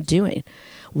what am I doing?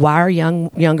 Why are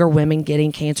younger women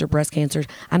getting cancer, breast cancer?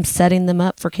 I'm setting them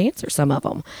up for cancer, some of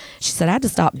them. She said, I had to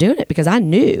stop doing it because I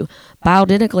knew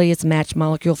bioidentically it's matched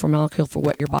molecule for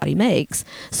what your body makes.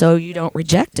 So you don't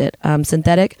reject it.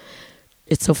 Synthetic,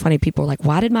 it's so funny. People are like,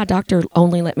 why did my doctor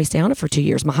only let me stay on it for 2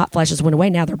 years? My hot flashes went away.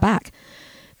 Now they're back.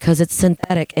 Because it's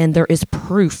synthetic, and there is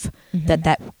proof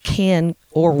that can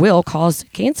or will cause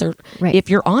cancer Right. if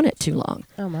you're on it too long.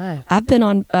 Oh my. I've been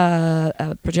on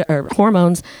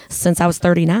hormones since I was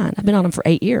 39. I've been on them for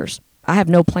 8 years. I have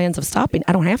no plans of stopping.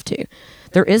 I don't have to.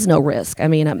 There is no risk.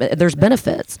 There's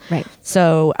benefits. Right.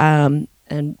 So,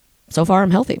 and so far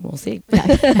I'm healthy. We'll see.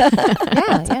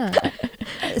 Yeah.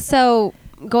 So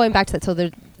going back to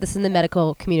that, this is in the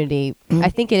medical community. I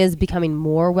think it is becoming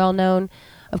more well known.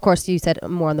 Of course, you said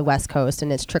more on the West Coast, and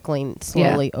it's trickling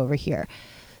slowly over here.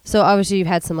 So obviously, you've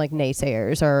had some like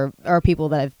naysayers or people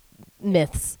that have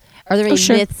myths. Are there any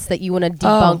sure. myths that you want to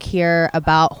debunk here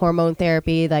about hormone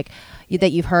therapy? Like,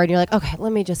 that you've heard? And you're like, okay,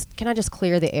 can I just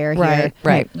clear the air here?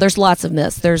 Right. There's lots of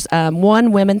myths. There's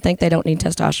one, women think they don't need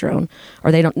testosterone,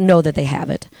 or they don't know that they have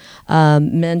it.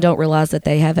 Men don't realize that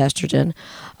they have estrogen.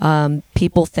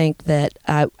 People think that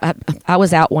I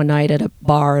was out one night at a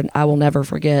bar, and I will never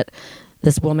forget.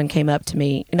 This woman came up to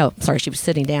me. No, sorry, she was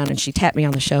sitting down, and she tapped me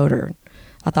on the shoulder.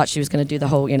 I thought she was going to do the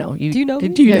whole, do you know?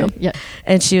 Do you know? Yeah.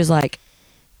 And she was like,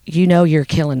 you're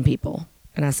killing people.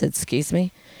 And I said, excuse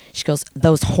me? She goes,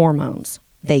 those hormones,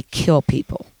 they kill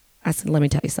people. I said, let me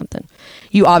tell you something.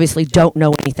 You obviously don't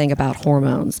know anything about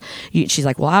hormones. She's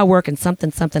like, well, I work in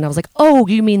something. I was like, oh,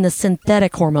 you mean the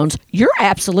synthetic hormones? You're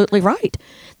absolutely right.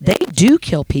 They do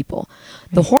kill people.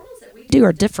 The hormones that we do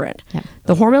are different. Yep.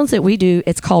 The hormones that we do,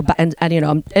 it's called, and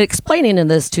I'm explaining to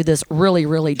this really,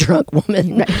 really drunk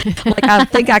woman. Right. Like, I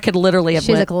think I could literally have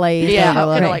She's like glazed yeah,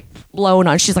 over, kind of like blown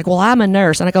on. She's like, well, I'm a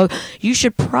nurse. And I go, you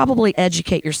should probably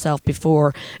educate yourself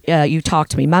before you talk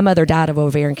to me. My mother died of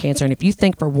ovarian cancer. And if you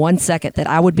think for 1 second that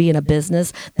I would be in a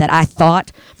business that I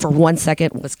thought for 1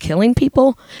 second was killing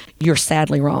people, you're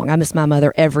sadly wrong. I miss my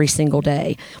mother every single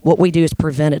day. What we do is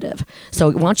preventative. So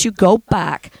once you go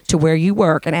back to where you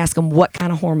work and ask them what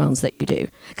kind of hormones that you do,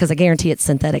 because I guarantee it's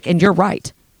synthetic. And you're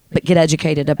right, but get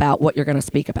educated about what you're going to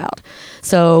speak about.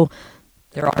 So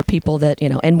there are people that,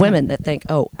 and women that think,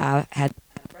 oh, I had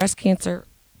breast cancer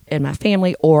in my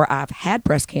family, or I've had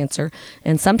breast cancer.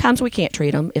 And sometimes we can't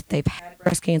treat them. If they've had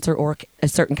breast cancer or a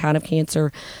certain kind of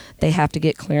cancer, they have to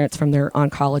get clearance from their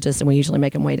oncologist, and we usually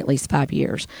make them wait at least 5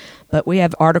 years. But we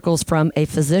have articles from a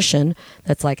physician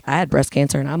that's like, I had breast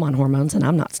cancer and I'm on hormones and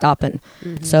I'm not stopping.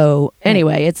 Mm-hmm. So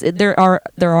anyway, there are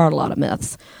a lot of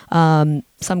myths.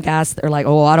 Some guys, they're like,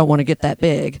 oh, I don't want to get that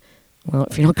big. Well,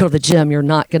 if you don't go to the gym, you're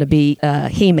not going to be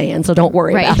He-Man, so don't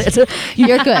worry about it.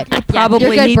 You're good. You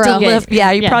probably good, need bro. to lift.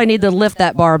 Yeah, you probably need to lift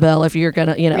that barbell if you're going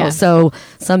to, Yeah. So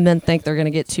some men think they're going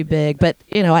to get too big. But,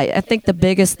 I think the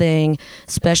biggest thing,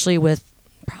 especially with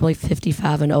probably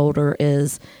 55 and older,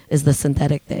 is the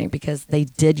synthetic thing, because they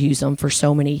did use them for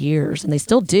so many years, and they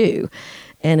still do.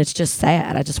 And it's just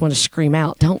sad. I just want to scream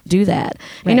out, don't do that.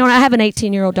 Right. And I have an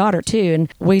 18-year-old daughter too,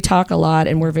 and we talk a lot,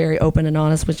 and we're very open and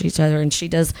honest with each other. And she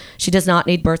does not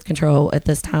need birth control at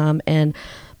this time,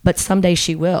 but someday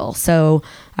she will. So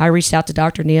I reached out to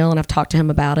Dr. Neal, and I've talked to him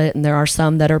about it. And there are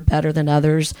some that are better than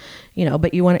others,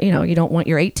 but you don't want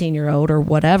your 18-year-old or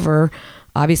whatever,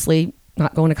 obviously,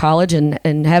 not going to college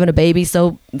and having a baby.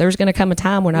 So there's going to come a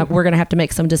time when we're going to have to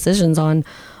make some decisions on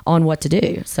what to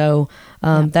do. So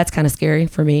that's kind of scary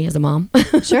for me as a mom.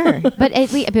 Sure. But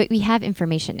we have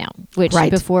information now, which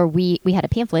before we had a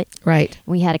pamphlet. Right.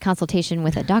 We had a consultation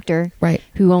with a doctor right.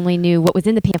 who only knew what was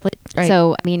in the pamphlet. Right.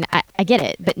 So, I mean, I get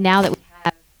it. But now that we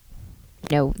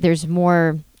have, there's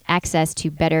more access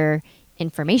to better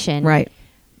information. Right.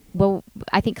 Well,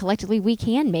 I think collectively we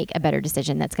can make a better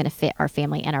decision that's going to fit our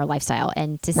family and our lifestyle,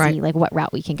 and to right. see like what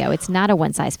route we can go. It's not a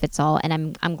one size fits all,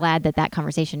 and I'm glad that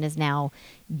conversation is now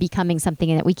becoming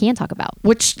something that we can talk about.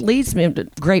 Which leads me to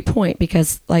a great point,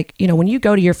 because when you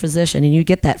go to your physician and you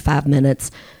get that 5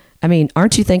 minutes, I mean,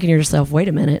 aren't you thinking to yourself, wait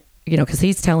a minute, because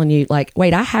he's telling you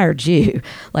wait, I hired you.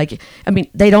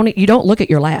 You don't look at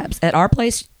your labs at our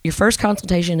place. Your first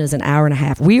consultation is an hour and a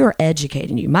half. We are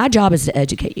educating you. My job is to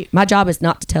educate you. My job is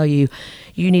not to tell you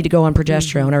need to go on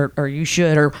progesterone or you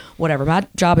should or whatever. My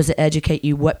job is to educate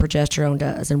you what progesterone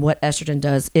does and what estrogen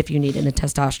does if you need it, and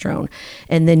testosterone.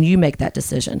 And then you make that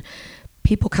decision.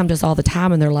 People come to us all the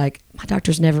time and they're like, my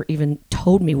doctor's never even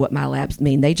told me what my labs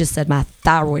mean. They just said my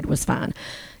thyroid was fine.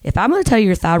 If I'm going to tell you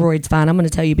your thyroid's fine, I'm going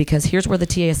to tell you because here's where the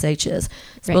TSH is.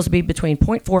 It's supposed to be between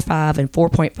 0.45 and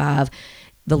 4.5.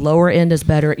 The lower end is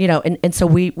better, and so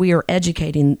we are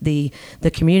educating the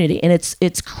community, and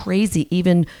it's crazy.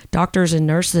 Even doctors and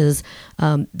nurses,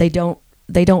 they don't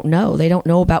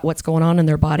know about what's going on in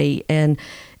their body, and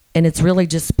it's really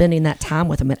just spending that time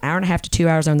with them, an hour and a half to 2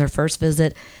 hours on their first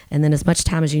visit, and then as much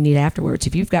time as you need afterwards.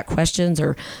 If you've got questions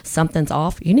or something's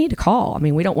off, you need to call. I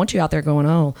mean, we don't want you out there going,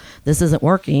 oh, this isn't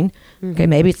working. Mm-hmm. Okay,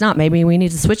 maybe it's not. Maybe we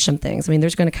need to switch some things. I mean,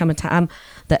 there's going to come a time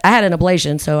that I had an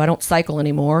ablation, so I don't cycle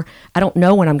anymore. I don't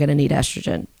know when I'm going to need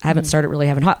estrogen. I haven't started really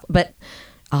having hot, but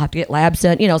I'll have to get labs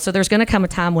done. So there's going to come a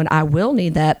time when I will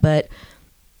need that, but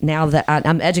now that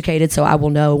I'm educated, so I will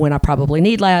know when I probably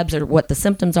need labs or what the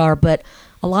symptoms are. But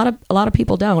a lot of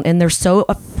people don't, and they're so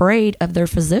afraid of their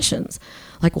physicians.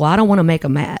 Well, I don't want to make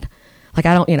them mad. I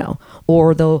don't,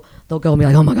 or they'll go and be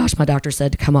like, oh my gosh, my doctor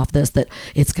said to come off this, that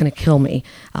it's going to kill me.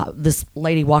 This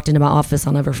lady walked into my office,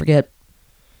 I'll never forget,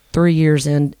 3 years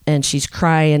in, and she's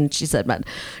crying. She said, my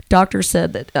doctor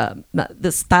said that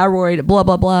this thyroid, blah,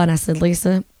 blah, blah. And I said,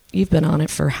 Lisa, you've been on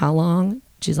it for how long?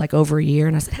 She's like, over a year.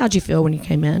 And I said, how'd you feel when you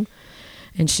came in?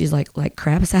 And she's like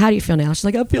crap. I said, how do you feel now? She's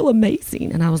like, I feel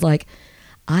amazing. And I was like,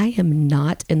 I am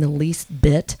not in the least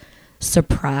bit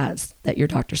surprised that your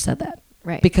doctor said that.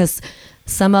 Right. Because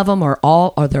some of them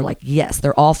they're like, yes,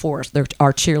 they're all for us. They're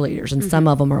our cheerleaders. And some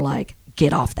of them are like,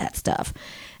 get off that stuff.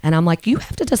 And I'm like, you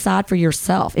have to decide for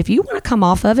yourself. If you want to come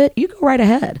off of it, you go right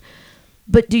ahead.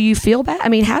 But do you feel bad? I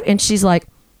mean, how? And she's like,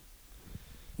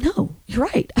 no, you're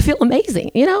right. I feel amazing.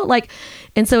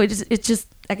 And so it just,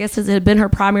 I guess it had been her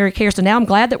primary care. So now I'm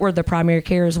glad that we're the primary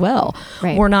care as well.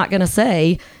 Right. We're not going to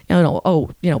say,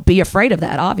 be afraid of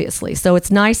that, obviously. So it's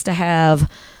nice to have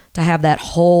that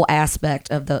whole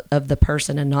aspect of the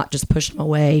person and not just push them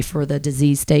away for the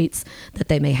disease states that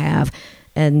they may have.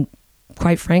 And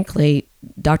quite frankly,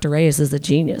 Dr. Reyes is a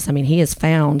genius. I mean, he's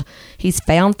found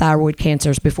thyroid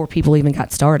cancers before people even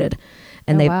got started.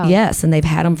 And and they've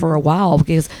had them for a while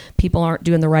because people aren't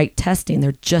doing the right testing.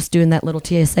 They're just doing that little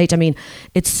TSH. I mean,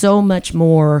 it's so much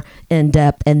more in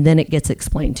depth, and then it gets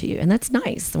explained to you. And that's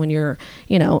nice when you're,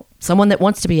 someone that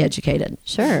wants to be educated.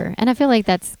 Sure. And I feel like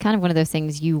that's kind of one of those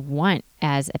things you want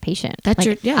as a patient.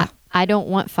 I don't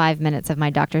want 5 minutes of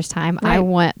my doctor's time. Right. I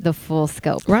want the full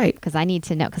scope. Right. Because I need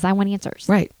to know, because I want answers.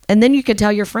 Right. And then you could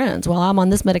tell your friends, well, I'm on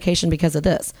this medication because of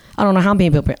this. I don't know how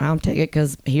many people, I'll take it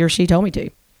because he or she told me to.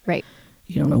 Right.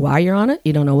 You don't know why you're on it.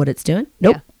 You don't know what it's doing.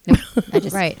 Nope. Yeah. Nope.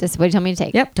 This is what you told me to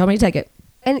take. Yep. Told me to take it.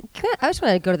 And I just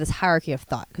want to go to this hierarchy of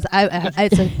thought because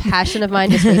it's a passion of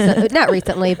mine. Not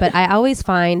recently, but I always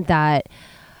find that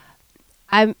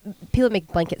people make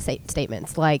blanket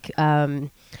statements like, okay,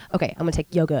 I'm going to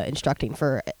take yoga instructing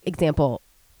for example.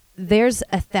 There's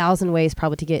 1,000 ways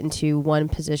probably to get into one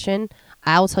position.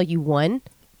 I'll tell you one.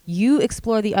 You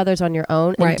explore the others on your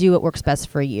own and do what works best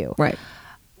for you. Right.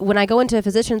 When I go into a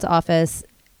physician's office,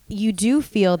 you do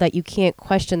feel that you can't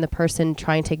question the person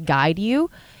trying to guide you.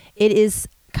 It is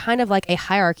kind of like a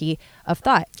hierarchy of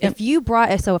thought. Yep.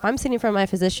 If I'm sitting in front of my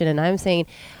physician and I'm saying,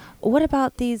 what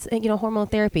about these, hormone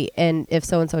therapy? And if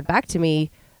so-and-so back to me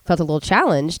felt a little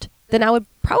challenged, then I would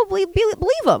probably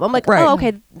believe them. I'm like, oh,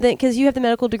 okay, because you have the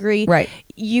medical degree. Right.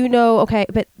 Okay,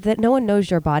 but that no one knows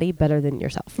your body better than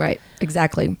yourself. Right.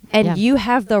 Exactly. And you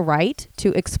have the right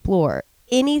to explore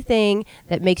anything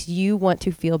that makes you want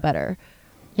to feel better.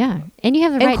 Yeah. And you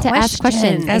have the right to ask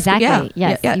questions. Exactly.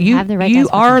 Yes. Yeah. You have the right to ask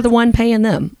questions. You are the one paying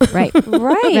them. Right.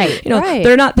 Right.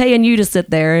 They're not paying you to sit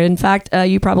there. In fact,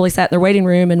 you probably sat in their waiting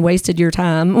room and wasted your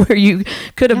time where you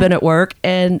could have been at work.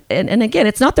 And again,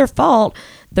 it's not their fault.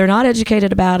 They're not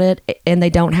educated about it and they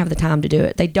don't have the time to do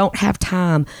it. They don't have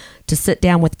time to sit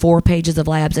down with 4 pages of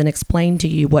labs and explain to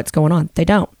you what's going on. They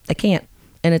don't. They can't.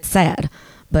 And it's sad.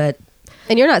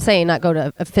 And you're not saying not go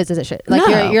to a physician. Like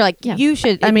no. you're like you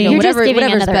should. I mean, you're whatever's just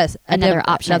giving best. another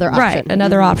option. Right,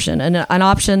 another option, and an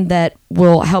option that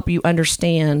will help you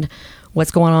understand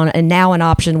what's going on. And now an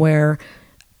option where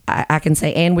I can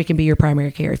say, and we can be your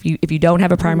primary care. If you don't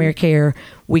have a primary care,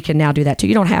 we can now do that too.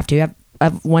 You don't have to. I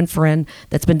have one friend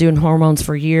that's been doing hormones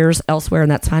for years elsewhere,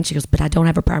 and that's fine. She goes, but I don't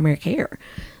have a primary care.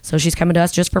 So she's coming to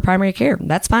us just for primary care.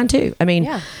 That's fine too. I mean,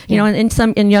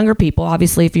 in younger people,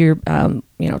 obviously, if you're,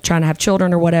 trying to have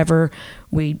children or whatever,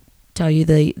 we tell you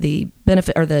the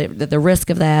benefit or the risk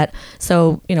of that.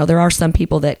 So, there are some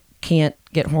people that can't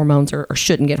get hormones or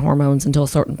shouldn't get hormones until a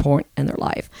certain point in their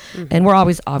life. Mm-hmm. And we're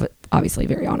always obviously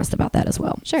very honest about that as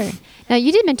well. Sure. Now,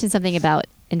 you did mention something about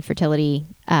infertility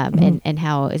and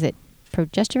how is it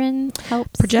progesterone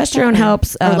helps? Progesterone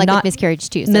helps. Or like with miscarriage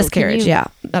too. So miscarriage,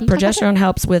 progesterone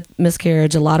helps with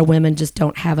miscarriage. A lot of women just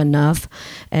don't have enough.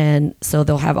 And so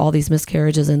they'll have all these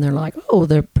miscarriages and they're like, oh,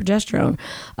 the progesterone.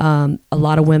 A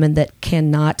lot of women that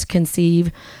cannot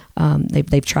conceive,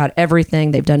 they've tried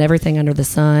everything. They've done everything under the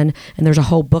sun. And there's a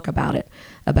whole book about it,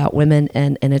 about women.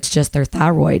 And it's just their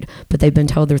thyroid. But they've been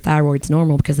told their thyroid's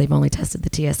normal because they've only tested the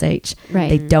TSH. Right.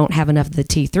 They don't have enough of the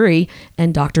T3.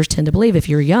 And doctors tend to believe if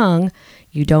you're young,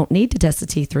 you don't need to test the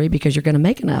T3 because you're going to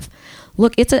make enough.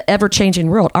 Look, it's an ever-changing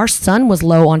world. Our son was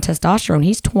low on testosterone.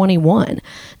 He's 21.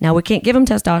 Now, we can't give him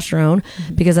testosterone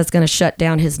because that's going to shut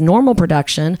down his normal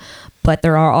production, but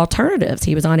there are alternatives.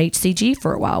 He was on HCG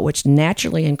for a while, which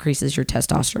naturally increases your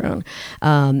testosterone,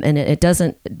 and it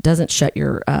doesn't shut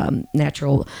your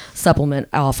natural supplement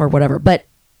off or whatever. But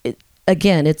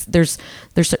again, there's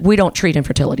we don't treat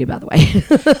infertility, by the way.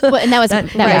 Well, and that was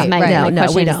my question.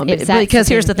 No, we don't. Because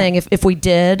here's the thing: if we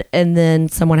did, and then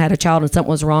someone had a child and something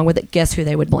was wrong with it, guess who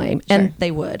they would blame? Sure. And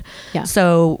they would. Yeah.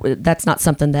 So that's not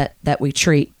something that we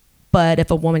treat. But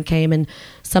if a woman came and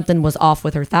something was off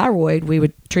with her thyroid, we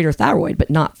would treat her thyroid, but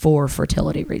not for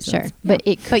fertility reasons. Sure, but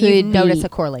you notice a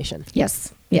correlation.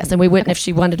 Yes. Yes, and we wouldn't if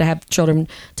she wanted to have children.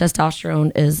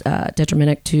 Testosterone is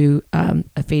detrimental to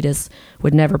a fetus.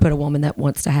 Would never put a woman that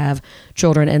wants to have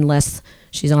children unless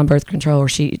she's on birth control or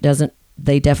she doesn't.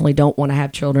 They definitely don't want to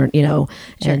have children, you know.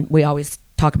 Sure. And we always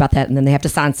talk about that, and then they have to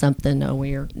sign something. No,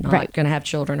 we're not going to have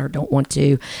children or don't want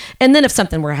to. And then if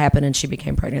something were to happen and she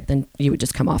became pregnant, then you would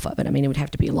just come off of it. I mean, it would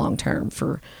have to be long term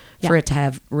for it to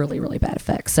have really, really bad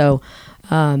effects. So,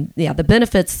 the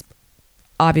benefits,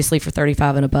 obviously, for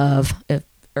 35 and above,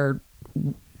 are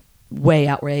way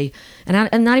outweigh,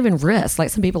 and not even risk.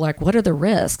 Like some people are like, what are the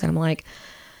risks? And I'm like,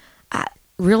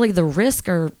 really, the risks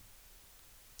are.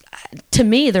 To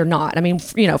me, they're not. I mean,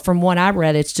 you know, from what I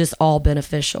read, it's just all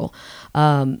beneficial.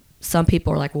 Some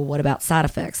people are like, well, what about side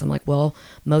effects? I'm like, well,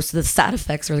 most of the side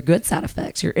effects are the good side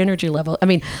effects. Your energy level. I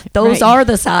mean, those are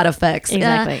the side effects.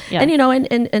 Exactly. Yeah. And, you know,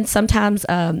 and sometimes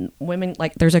women,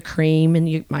 like there's a cream and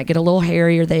you might get a little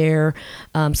hairier there.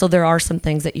 So there are some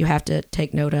things that you have to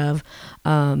take note of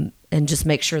and just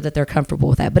make sure that they're comfortable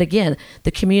with that. But again,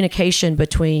 the communication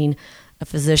between a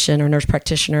physician or nurse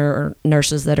practitioner or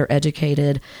nurses that are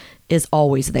educated is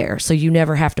always there. So you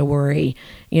never have to worry,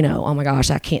 you know, oh my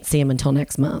gosh, I can't see him until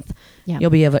next month. Yeah.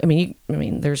 You'll be able, I mean,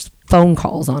 there's phone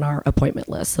calls on our appointment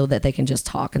list so that they can just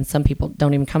talk. And some people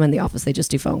don't even come in the office. They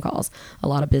just do phone calls. A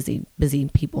lot of busy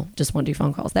people just want to do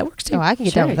phone calls. That works too. Oh, I can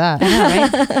get down with that.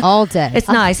 Right? All day. It's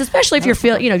nice, especially if you're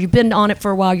feeling, you know, you've been on it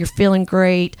for a while, you're feeling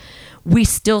great. We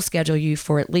still schedule you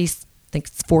for at least, I think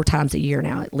it's 4 times a year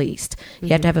now, at least. You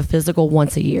have to have a physical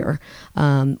once a year.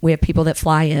 We have people that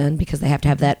fly in because they have to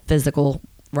have that physical,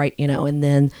 right, you know, and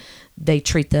then they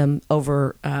treat them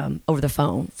over the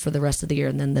phone for the rest of the year,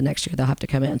 and then the next year they'll have to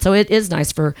come in. So it is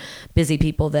nice for busy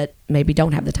people that maybe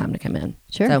don't have the time to come in.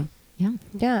 Sure. So,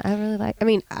 Yeah,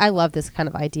 I love this kind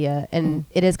of idea, and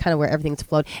it is kind of where everything's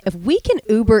flowed. If we can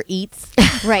Uber Eats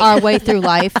our way through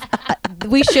life,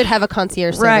 we should have a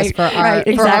concierge service for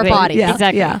our body. Yeah,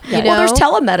 Exactly. Yeah. You Well, there's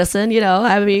know? telemedicine, you know.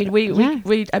 I mean,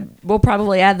 we'll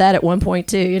probably add that at one point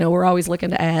too. You know, we're always looking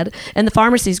to add. And the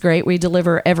pharmacy's great. We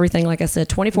deliver everything, like I said,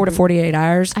 24 to 48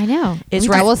 hours. I know. It's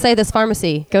I will say this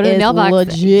pharmacy Go to the is mailbox.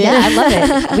 legit. Yeah, I love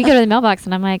it. We go to the mailbox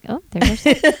and I'm like, oh, there's.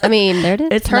 I mean, There it is.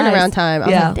 It's Nice. turnaround time. I'm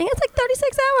Yeah. like, dang, it's like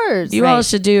 36 hours. You all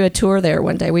should do a tour there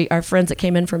one day. Our friends that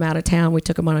came in from out of town, we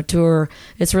took them on a tour.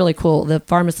 It's really cool. The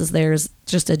pharmacist there is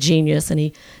just a genius, and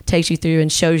he takes you through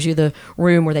and shows you the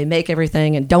room where they make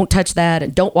everything, and don't touch that,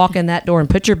 and don't walk in that door, and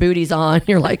put your booties on.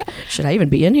 You're like, should I even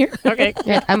be in here? Okay.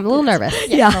 Yeah, I'm a little nervous.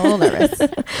 Yeah. I'm a little nervous.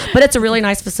 But it's a really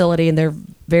nice facility, and they're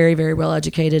very, very well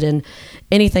educated, and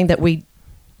anything that we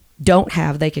don't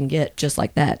have, they can get just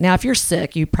like that. Now, if you're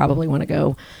sick, you probably want to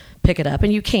go pick it up,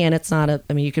 and you can. It's not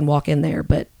you can walk in there,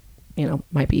 but you know,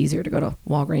 might be easier to go to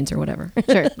Walgreens or whatever.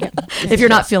 Sure. Yeah. If you're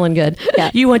not feeling good,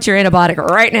 you want your antibiotic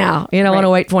right now. You don't want to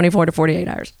wait 24 to 48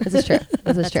 hours. This is true.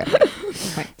 This is true.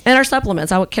 And our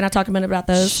supplements. Can I talk a minute about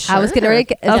those? I was getting ready.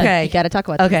 Okay. You got to talk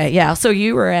about this. Okay, yeah. So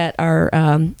you were at our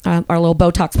little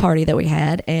Botox party that we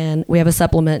had, and we have a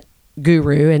supplement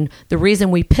guru. And the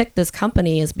reason we picked this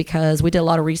company is because we did a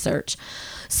lot of research.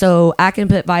 So I can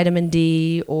put vitamin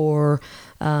D or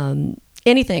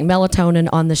anything, melatonin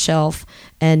on the shelf,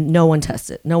 and no one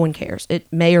tests it. No one cares.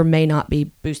 It may or may not be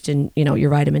boosting, you know, your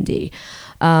vitamin D.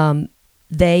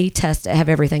 They have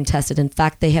everything tested. In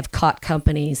fact, they have caught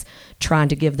companies trying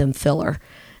to give them filler.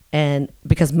 And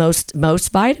because most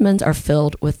vitamins are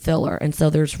filled with filler, and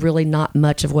so there's really not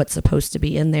much of what's supposed to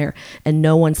be in there, and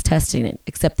no one's testing it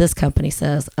except this company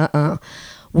says,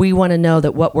 we want to know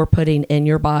that what we're putting in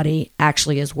your body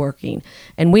actually is working.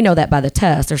 And we know that by the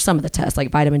test, or some of the tests, like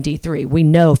vitamin D3. We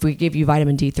know if we give you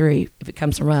vitamin D3, if it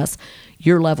comes from us,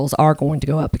 your levels are going to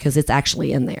go up because it's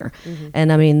actually in there. Mm-hmm.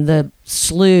 And I mean, the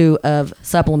slew of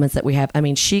supplements that we have, I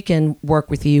mean, she can work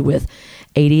with you with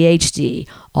ADHD,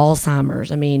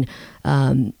 Alzheimer's. I mean,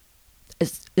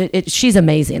 she's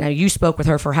amazing. I mean, you spoke with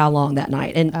her for how long that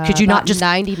night? And could you not just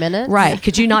 90 minutes? Right?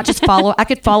 Could you not just follow? I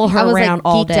could follow her I was around like,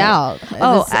 all geeked day. out.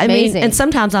 I mean, amazing. and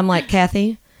sometimes I'm like,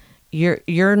 Kathy,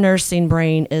 your nursing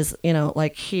brain is, you know,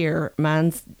 like here.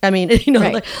 Mine's, I mean, you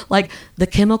know, like the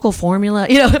chemical formula.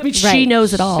 You know, I mean, she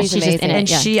knows it all. She's amazing. just in it,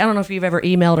 And yeah. I don't know if you've ever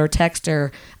emailed or texted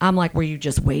her. I'm like, were you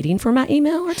just waiting for my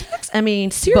email or text? I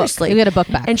mean, seriously. You get a book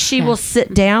back. And she will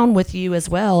sit down with you as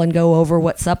well and go over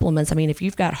what supplements. I mean, if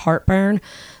you've got heartburn,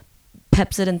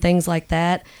 Pepsid and things like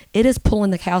that, it is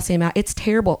pulling the calcium out. It's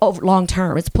terrible. Oh, long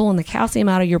term, it's pulling the calcium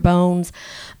out of your bones.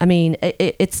 I mean,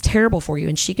 it's terrible for you.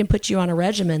 And she can put you on a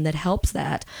regimen that helps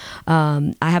that.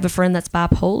 I have a friend that's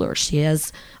bipolar. She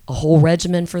has a whole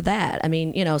regimen for that. I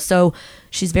mean, so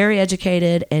she's very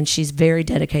educated and she's very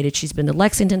dedicated. She's been to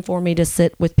Lexington for me to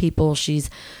sit with people. She's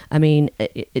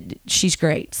she's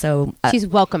great. So she's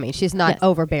welcoming. She's not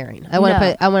overbearing. I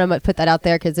want to put that out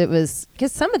there because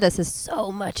some of this is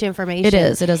so much information. It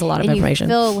is a lot of and information.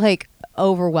 You feel like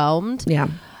overwhelmed. Yeah.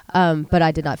 But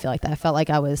I did not feel like that. I felt like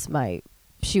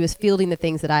she was fielding the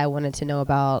things that I wanted to know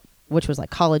about, which was like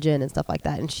collagen and stuff like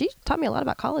that. And she taught me a lot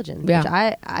about collagen, which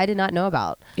I did not know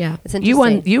about. Yeah. It's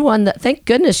interesting. You won the, thank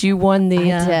goodness you won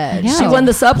the, I did. She won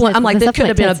the supplement. I'm like, this could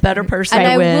have been a better person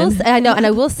to win. And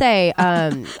I will say,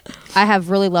 I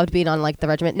have really loved being on like the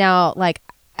regimen. Now, like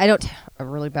I'm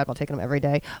really bad about taking them every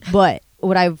day, but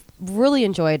what I've really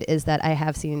enjoyed is that I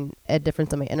have seen a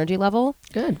difference in my energy level.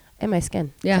 Good. And my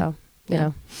skin. Yeah. So,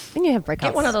 then you have breakouts.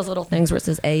 Get one of those little things where it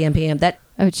says AM, PM. That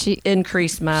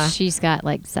increased my... She's got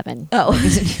like 7. Oh.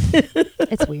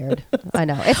 It's weird. I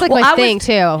know. It's like my thing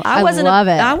too. I love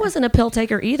it. I wasn't a pill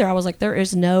taker either. I was like, there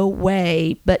is no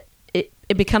way, but it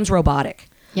becomes robotic.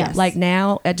 Yes. Like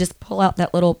now, I just pull out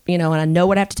that little, and I know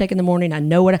what I have to take in the morning. I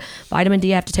know what vitamin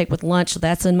D I have to take with lunch. So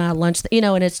that's in my lunch,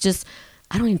 and it's just...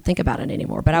 I don't even think about it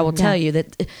anymore, but I will tell you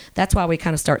that's why we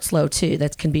kind of start slow too.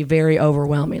 That can be very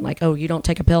overwhelming. Like, oh, you don't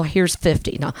take a pill. Here's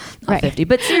 50. No, not 50,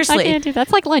 but seriously. I can't do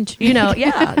that's like lunch. No.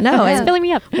 It's filling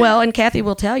me up. Well, and Kathy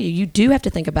will tell you do have to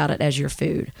think about it as your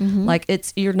food. Mm-hmm. Like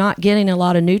you're not getting a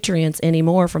lot of nutrients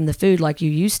anymore from the food like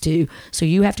you used to. So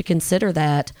you have to consider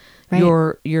that. Right.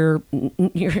 Your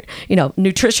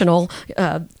nutritional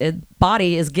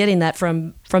body is getting that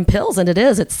from pills, and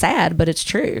it's sad, but it's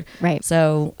true. Right.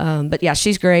 So, but yeah,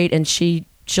 she's great, and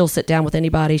she'll sit down with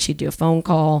anybody. She'd do a phone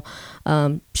call.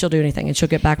 She'll do anything, and she'll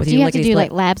get back with you. Do you have to do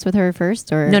like labs with her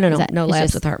first, or no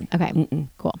labs with her. Okay, Mm-mm.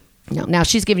 Cool. No, now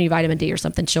she's giving you vitamin D or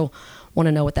something. She'll want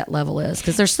to know what that level is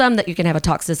because there's some that you can have a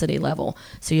toxicity level,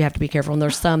 so you have to be careful. And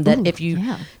there's some that if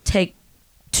you take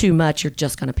too much, you're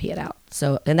just going to pee it out.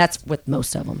 So, and that's with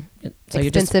most of them. So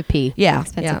expensive pee. Yeah.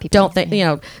 Expensive pee. Don't think,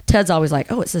 Ted's always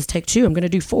like, oh, it says take 2. I'm going to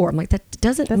do 4. I'm like, that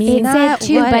doesn't mean it said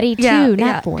 2, buddy. 2,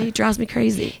 not 4. It drives me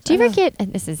crazy. Do you ever get,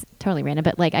 and this is totally random,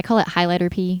 but like I call it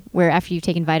highlighter pee, where after you've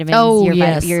taken vitamins, your pee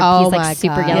is like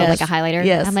super yellow, like a highlighter.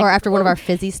 Yes. I'm like, or after one of our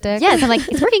fizzy sticks. Yes. I'm like,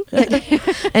 it's working.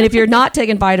 And if you're not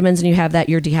taking vitamins and you have that,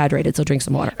 you're dehydrated. So drink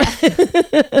some water.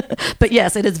 But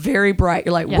yes, it is very bright.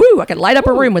 You're like, woo, I could light up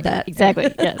a room with that.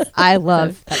 Exactly. Yes. I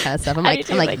love that kind of stuff. I'm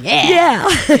like, yeah.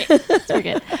 It's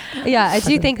pretty good. Yeah, I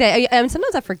do think that. And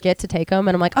sometimes I forget to take them,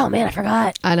 and I'm like, oh man, I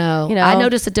forgot. I know. I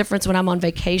notice a difference when I'm on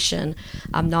vacation.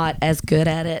 I'm not as good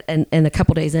at it, and a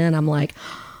couple days in, I'm like,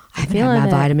 I haven't had my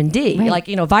vitamin D. Right. Like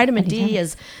vitamin D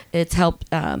it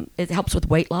helps with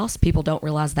weight loss. People don't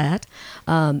realize that.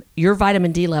 Your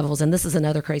vitamin D levels, and this is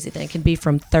another crazy thing, can be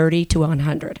from 30 to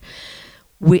 100.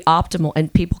 Optimal,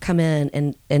 and people come in,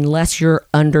 and unless you're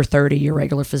under 30, your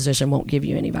regular physician won't give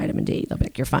you any vitamin D. They'll be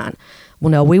like, you're fine. Well,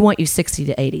 no, we want you 60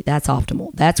 to 80. That's optimal.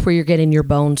 That's where you're getting your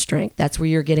bone strength. That's where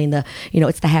you're getting the,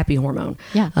 it's the happy hormone.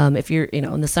 Yeah. If you're,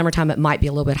 in the summertime, it might be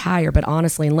a little bit higher, but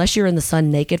honestly, unless you're in the sun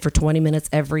naked for 20 minutes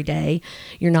every day,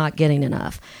 you're not getting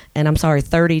enough. And I'm sorry,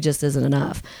 30 just isn't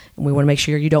enough. And we want to make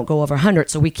sure you don't go over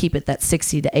 100. So we keep it that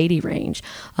 60 to 80 range.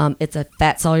 It's a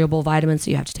fat soluble vitamin,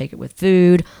 so you have to take it with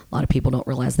food. A lot of people don't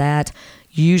realize that.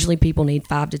 Usually people need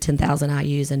 5 to 10,000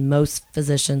 IUs, and most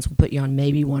physicians will put you on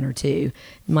maybe 1 or 2.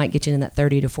 It might get you in that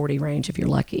 30 to 40 range if you're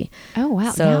lucky. Oh,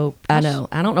 wow. So yeah. I know.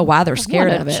 I don't know why they're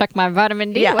scared of it. Check my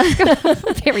vitamin D. Yeah.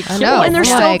 Very cool. Well, and there's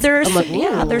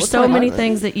there's so many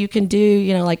things that you can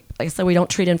do. Like I said, we don't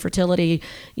treat infertility,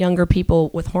 younger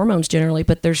people with hormones generally,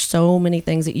 but there's so many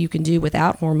things that you can do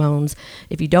without hormones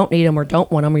if you don't need them or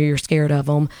don't want them or you're scared of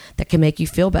them that can make you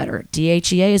feel better.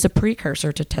 DHEA is a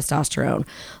precursor to testosterone.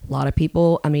 A lot of people,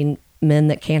 men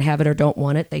that can't have it or don't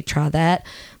want it, they try that.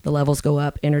 The levels go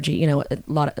up. Energy,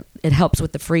 it helps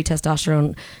with the free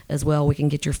testosterone as well. We can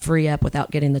get your free up without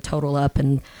getting the total up,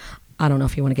 and I don't know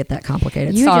if you want to get that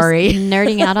complicated. You're Sorry. just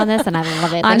nerding out on this, and I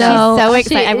love it. I know. She's so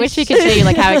excited. I wish we could show you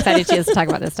how excited she is to talk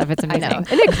about this stuff. It's amazing. I know. And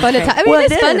it's fun to talk.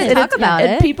 It's fun to talk about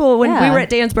and it. People, when we were at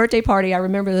Dan's birthday party, I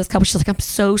remember this couple. She's like, "I'm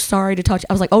so sorry to talk to you."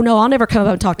 I was like, "Oh no, I'll never come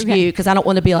up and talk to you because I don't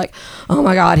want to be like, oh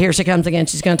my God, here she comes again.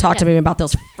 She's going to talk to me about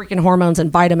those freaking hormones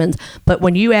and vitamins." But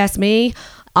when you ask me,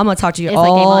 I'm gonna talk to you It's like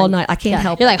game all on. night. I can't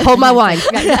help You're it. like, hold my wine.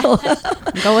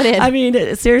 I'm going in. I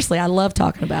mean, seriously, I love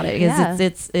talking about it because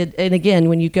Yeah. and again,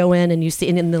 when you go in and you see,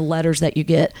 and in the letters that you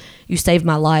get, you saved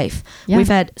my life. Yeah. We've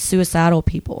had suicidal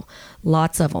people,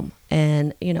 lots of them,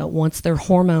 and once their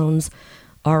hormones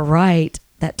are right,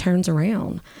 that turns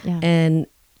around. Yeah. And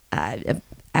I've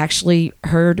actually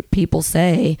heard people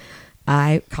say,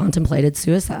 I contemplated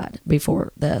suicide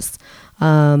before this.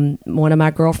 One of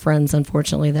my girlfriends,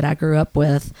 unfortunately, that I grew up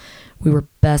with, we were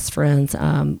best friends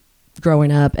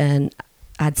growing up, and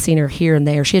I'd seen her here and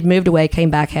there. She had moved away,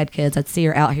 came back, had kids. I'd see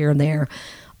her out here and there,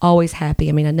 always happy.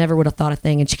 I mean, I never would have thought a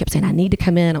thing. And she kept saying, I need to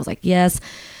come in. I was like, yes.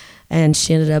 And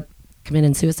she ended up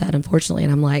committing suicide, unfortunately.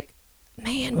 And I'm like,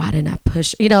 man, why didn't I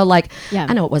push? I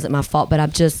know it wasn't my fault, but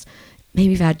I'm just,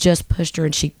 maybe if I just pushed her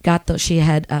and she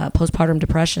had postpartum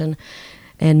depression.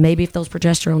 And maybe if those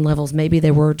progesterone levels, maybe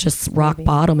they were just rock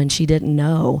bottom and she didn't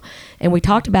know. And we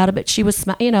talked about it, but she was,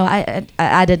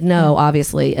 I didn't know,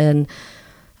 obviously. And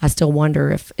I still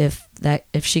wonder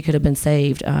if she could have been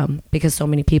saved because so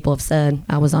many people have said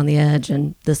I was on the edge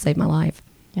and this saved my life.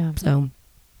 Yeah. So,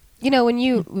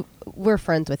 when we're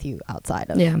friends with you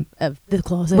outside of the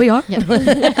closet. we are.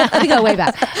 we go way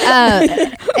back.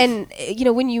 And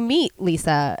when you meet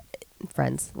Lisa,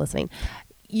 friends listening,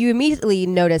 you immediately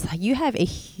notice you have a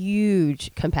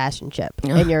huge compassion chip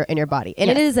in your body, and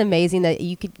it is amazing that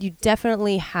you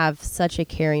definitely have such a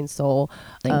caring soul.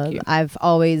 Thank you. I've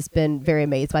always been very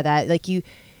amazed by that. Like you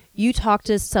talk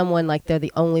to someone like they're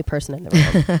the only person in the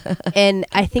room, and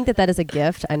I think that is a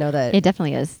gift. I know that It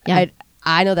definitely is. Yeah.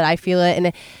 I know that I feel it,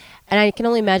 and I can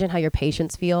only imagine how your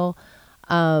patients feel.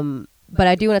 But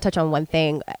I do want to touch on one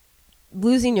thing: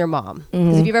 losing your mom.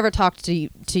 Because if you've ever talked to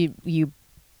you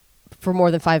for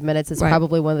more than 5 minutes, it's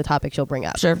probably one of the topics you'll bring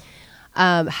up. Sure.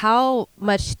 How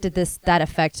much did that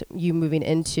affect you moving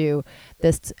into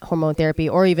this hormone therapy,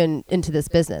 or even into this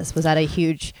business? Was that a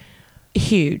huge?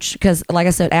 Because like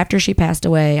I said, after she passed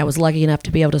away, I was lucky enough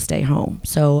to be able to stay home,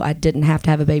 so I didn't have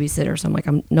to have a babysitter. So I'm like,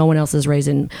 no one else is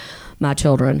raising my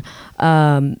children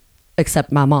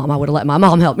except my mom. I would have let my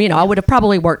mom help me. I would have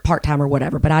probably worked part-time or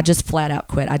whatever, but I just flat out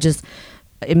quit. I just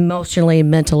emotionally,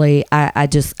 mentally, I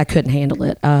couldn't handle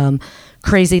it.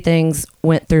 Crazy things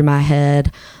went through my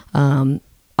head.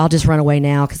 I'll just run away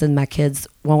now because then my kids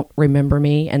won't remember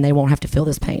me and they won't have to feel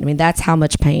this pain. I mean, that's how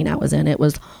much pain I was in. It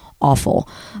was awful.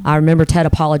 I remember Ted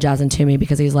apologizing to me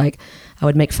because he's like, I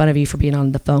would make fun of you for being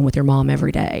on the phone with your mom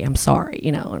every day. I'm sorry,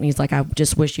 and he's like, I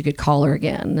just wish you could call her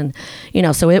again.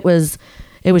 And, so it was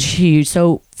huge.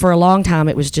 So for a long time,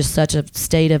 it was just such a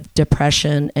state of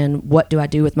depression and what do I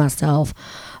do with myself?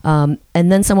 And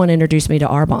then someone introduced me to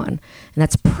Arbonne, and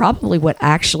that's probably what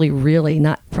actually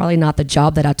probably not the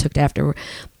job that I took after,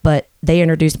 but they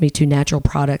introduced me to natural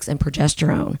products and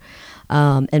progesterone.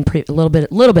 And a little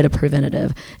bit of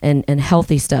preventative and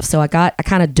healthy stuff. So I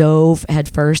kind of dove head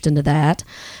first into that.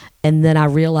 And then I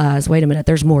realized, wait a minute,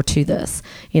 there's more to this.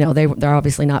 They're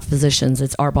obviously not physicians.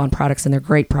 It's Arbonne products, and they're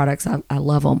great products. I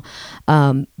love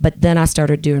them. But then I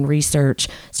started doing research,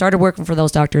 started working for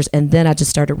those doctors, and then I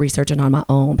just started researching on my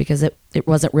own because it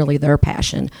wasn't really their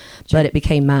passion, but it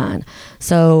became mine.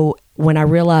 So when I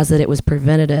realized that it was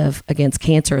preventative against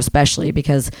cancer, especially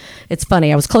because it's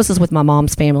funny, I was closest with my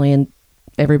mom's family, and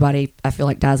everybody I feel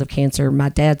like dies of cancer. My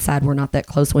dad's side we're not that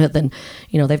close with, and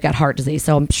they've got heart disease,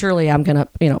 so I'm gonna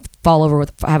fall over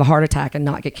have a heart attack and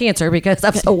not get cancer because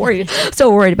I'm so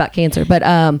worried about cancer. But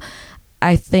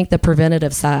I think the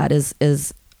preventative side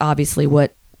is obviously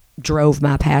what drove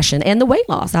my passion, and the weight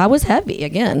loss. I was heavy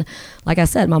again. Like I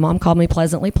said, my mom called me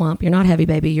pleasantly plump. You're not heavy,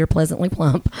 baby. You're pleasantly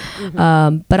plump.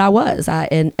 But I was.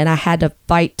 And I had to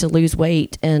fight to lose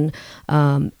weight, and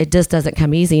it just doesn't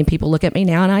come easy. And people look at me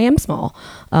now, and I am small.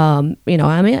 I'm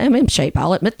in shape.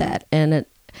 I'll admit that. And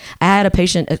I had a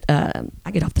patient.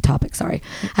 I get off the topic. Sorry.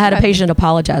 I had a patient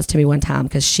apologize to me one time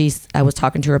because I was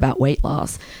talking to her about weight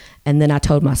loss, and then I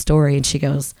told my story, and she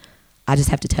goes, "I just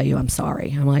have to tell you, I'm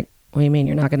sorry." I'm like, what do you mean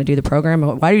you're not going to do the program?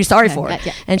 Why are you sorry for it?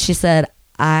 Yeah. And she said,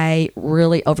 I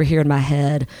really, over here in my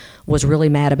head, was really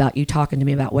mad about you talking to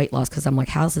me about weight loss because I'm like,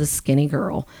 how's this skinny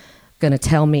girl going to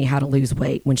tell me how to lose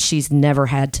weight when she's never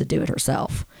had to do it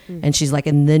herself? And she's like,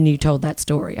 and then you told that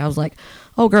story. I was like,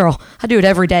 oh, girl, I do it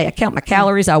every day. I count my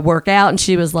calories. I work out. And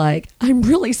she was like, I'm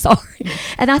really sorry.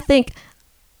 And I think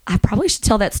I probably should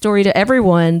tell that story to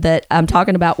everyone that I'm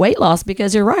talking about weight loss,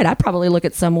 because you're right. I probably look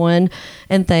at someone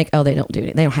and think, oh, they don't do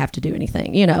it. They don't have to do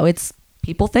anything. It's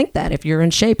people think that if you're in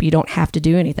shape, you don't have to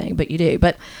do anything, but you do.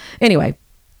 But anyway,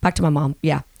 back to my mom.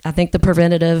 Yeah. I think the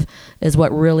preventative is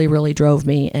what really, really drove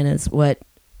me, and is what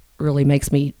really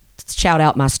makes me shout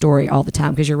out my story all the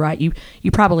time because you're right.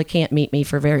 You probably can't meet me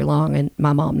for very long and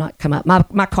my mom not come up.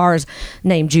 My car is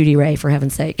named Judy Ray, for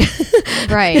heaven's sake.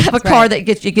 Right. I have a car that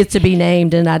gets to be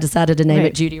named, and I decided to name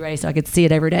it Judy Ray so I could see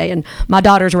it every day. And my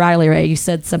daughter's Riley Ray. You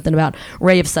said something about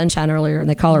Ray of Sunshine earlier, and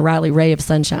they call her Riley Ray of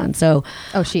Sunshine. So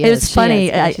she it is. was funny.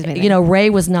 She is. Ray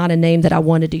was not a name that I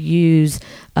wanted to use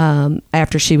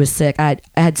after she was sick. I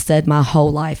had said my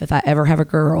whole life, if I ever have a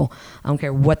girl, I don't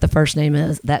care what the first name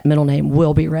is, that middle name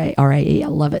will be Ray, R-A-E. I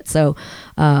love it. So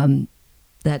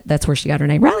that's where she got her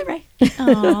name, Riley Ray.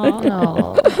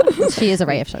 She is a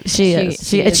ray of sunshine. She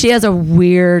is. She has a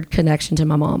weird connection to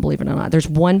my mom, believe it or not. There's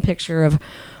one picture of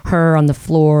her on the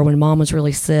floor when mom was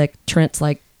really sick. Trent's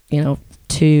like,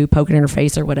 2, poking in her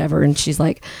face or whatever, and she's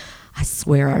like, I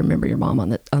swear I remember your mom on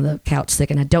the couch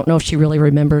sick, and I don't know if she really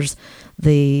remembers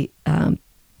the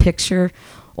picture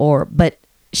but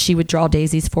she would draw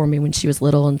daisies for me when she was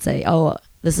little and say, oh,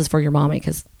 this is for your mommy,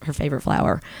 because her favorite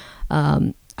flower.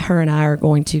 Her and I are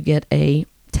going to get a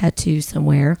tattoo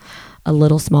somewhere, a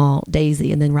little small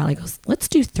daisy, and then Riley goes, let's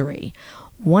do 3.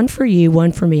 1 for you,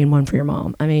 1 for me, and 1 for your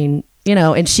mom. I mean,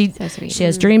 and she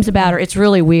has dreams about her. It's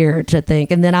really weird to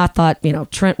think. And then I thought,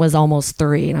 Trent was almost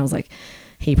 3, and I was like,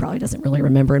 he probably doesn't really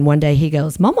remember. And one day he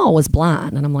goes, Mama was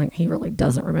blind. And I'm like, he really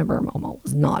doesn't remember. Mama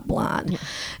was not blind. Yeah.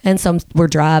 And so we're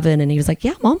driving, and he was like,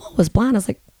 yeah, Mama was blind. I was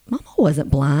like, Mama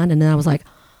wasn't blind. And then I was like,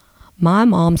 my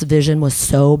mom's vision was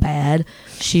so bad.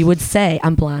 She would say,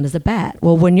 I'm blind as a bat.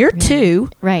 Well, when you're 2.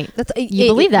 Right. You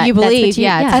believe that. You believe, it's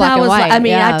and black I was and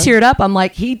white. I teared up. I'm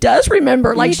like, he does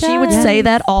remember. Like, she would say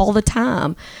that all the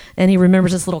time. And he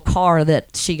remembers this little car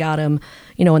that she got him,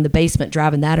 in the basement,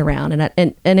 driving that around.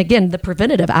 And again, the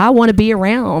preventative. I want to be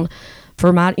around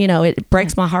for my, it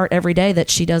breaks my heart every day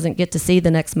that she doesn't get to see the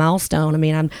next milestone. I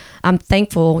mean, I'm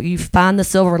thankful. You find the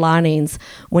silver linings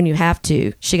when you have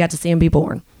to. She got to see him be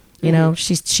born.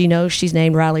 She knows she's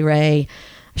named Riley Ray.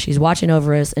 She's watching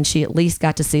over us, and she at least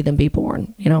got to see them be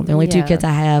born. The only 2 kids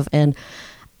I have, and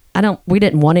we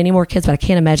didn't want any more kids, but I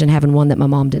can't imagine having one that my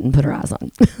mom didn't put her eyes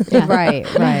on. Yeah.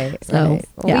 Right. So,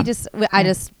 well, I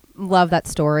just love that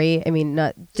story. I mean,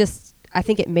 I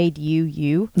think it made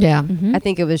you. Yeah. I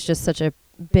think it was just such a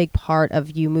big part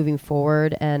of you moving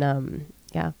forward, and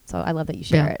so I love that you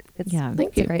share it.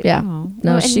 Thank you. Great. Yeah. Oh.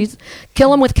 No, she's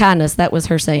kill him with kindness. That was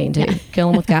her saying too. Kill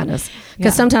him with kindness.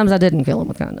 Because sometimes I didn't kill him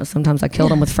with kindness. Sometimes I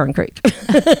killed him with Fern Creek.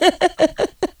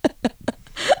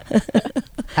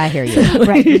 I hear you.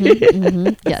 Right.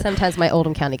 Yes. Sometimes my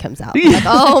Oldham County comes out. Like,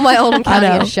 oh, my Oldham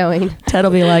County is showing. Ted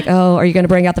will be like, oh, are you going to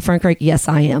bring out the Fern Creek? Yes,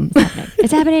 I am.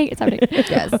 It's happening.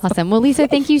 Yes. Awesome. Well, Lisa,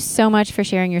 thank you so much for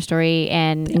sharing your story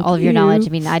and all of your knowledge. I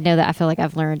mean, I know that I feel like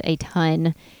I've learned a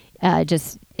ton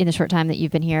just in the short time that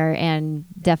you've been here, and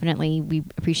definitely we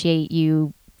appreciate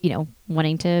you,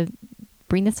 wanting to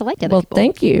bring this to light to other people.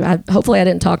 Thank you. Hopefully I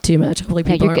didn't talk too much. Hopefully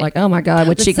people aren't like, oh my God,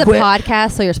 would she quit? It's a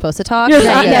podcast, so you're supposed to talk.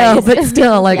 I know, but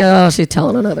still oh, she's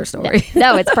telling another story.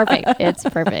 No, it's perfect. It's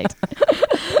perfect.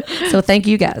 So thank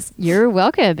you guys. You're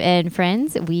welcome. And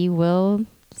friends, we will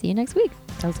see you next week.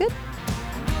 Sounds good.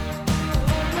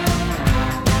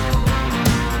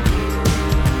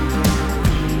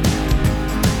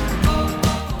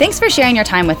 Thanks for sharing your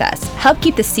time with us. Help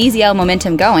keep the CZL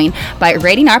momentum going by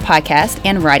rating our podcast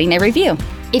and writing a review.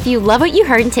 If you love what you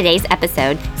heard in today's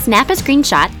episode, snap a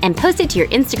screenshot and post it to your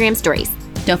Instagram stories.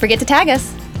 Don't forget to tag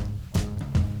us.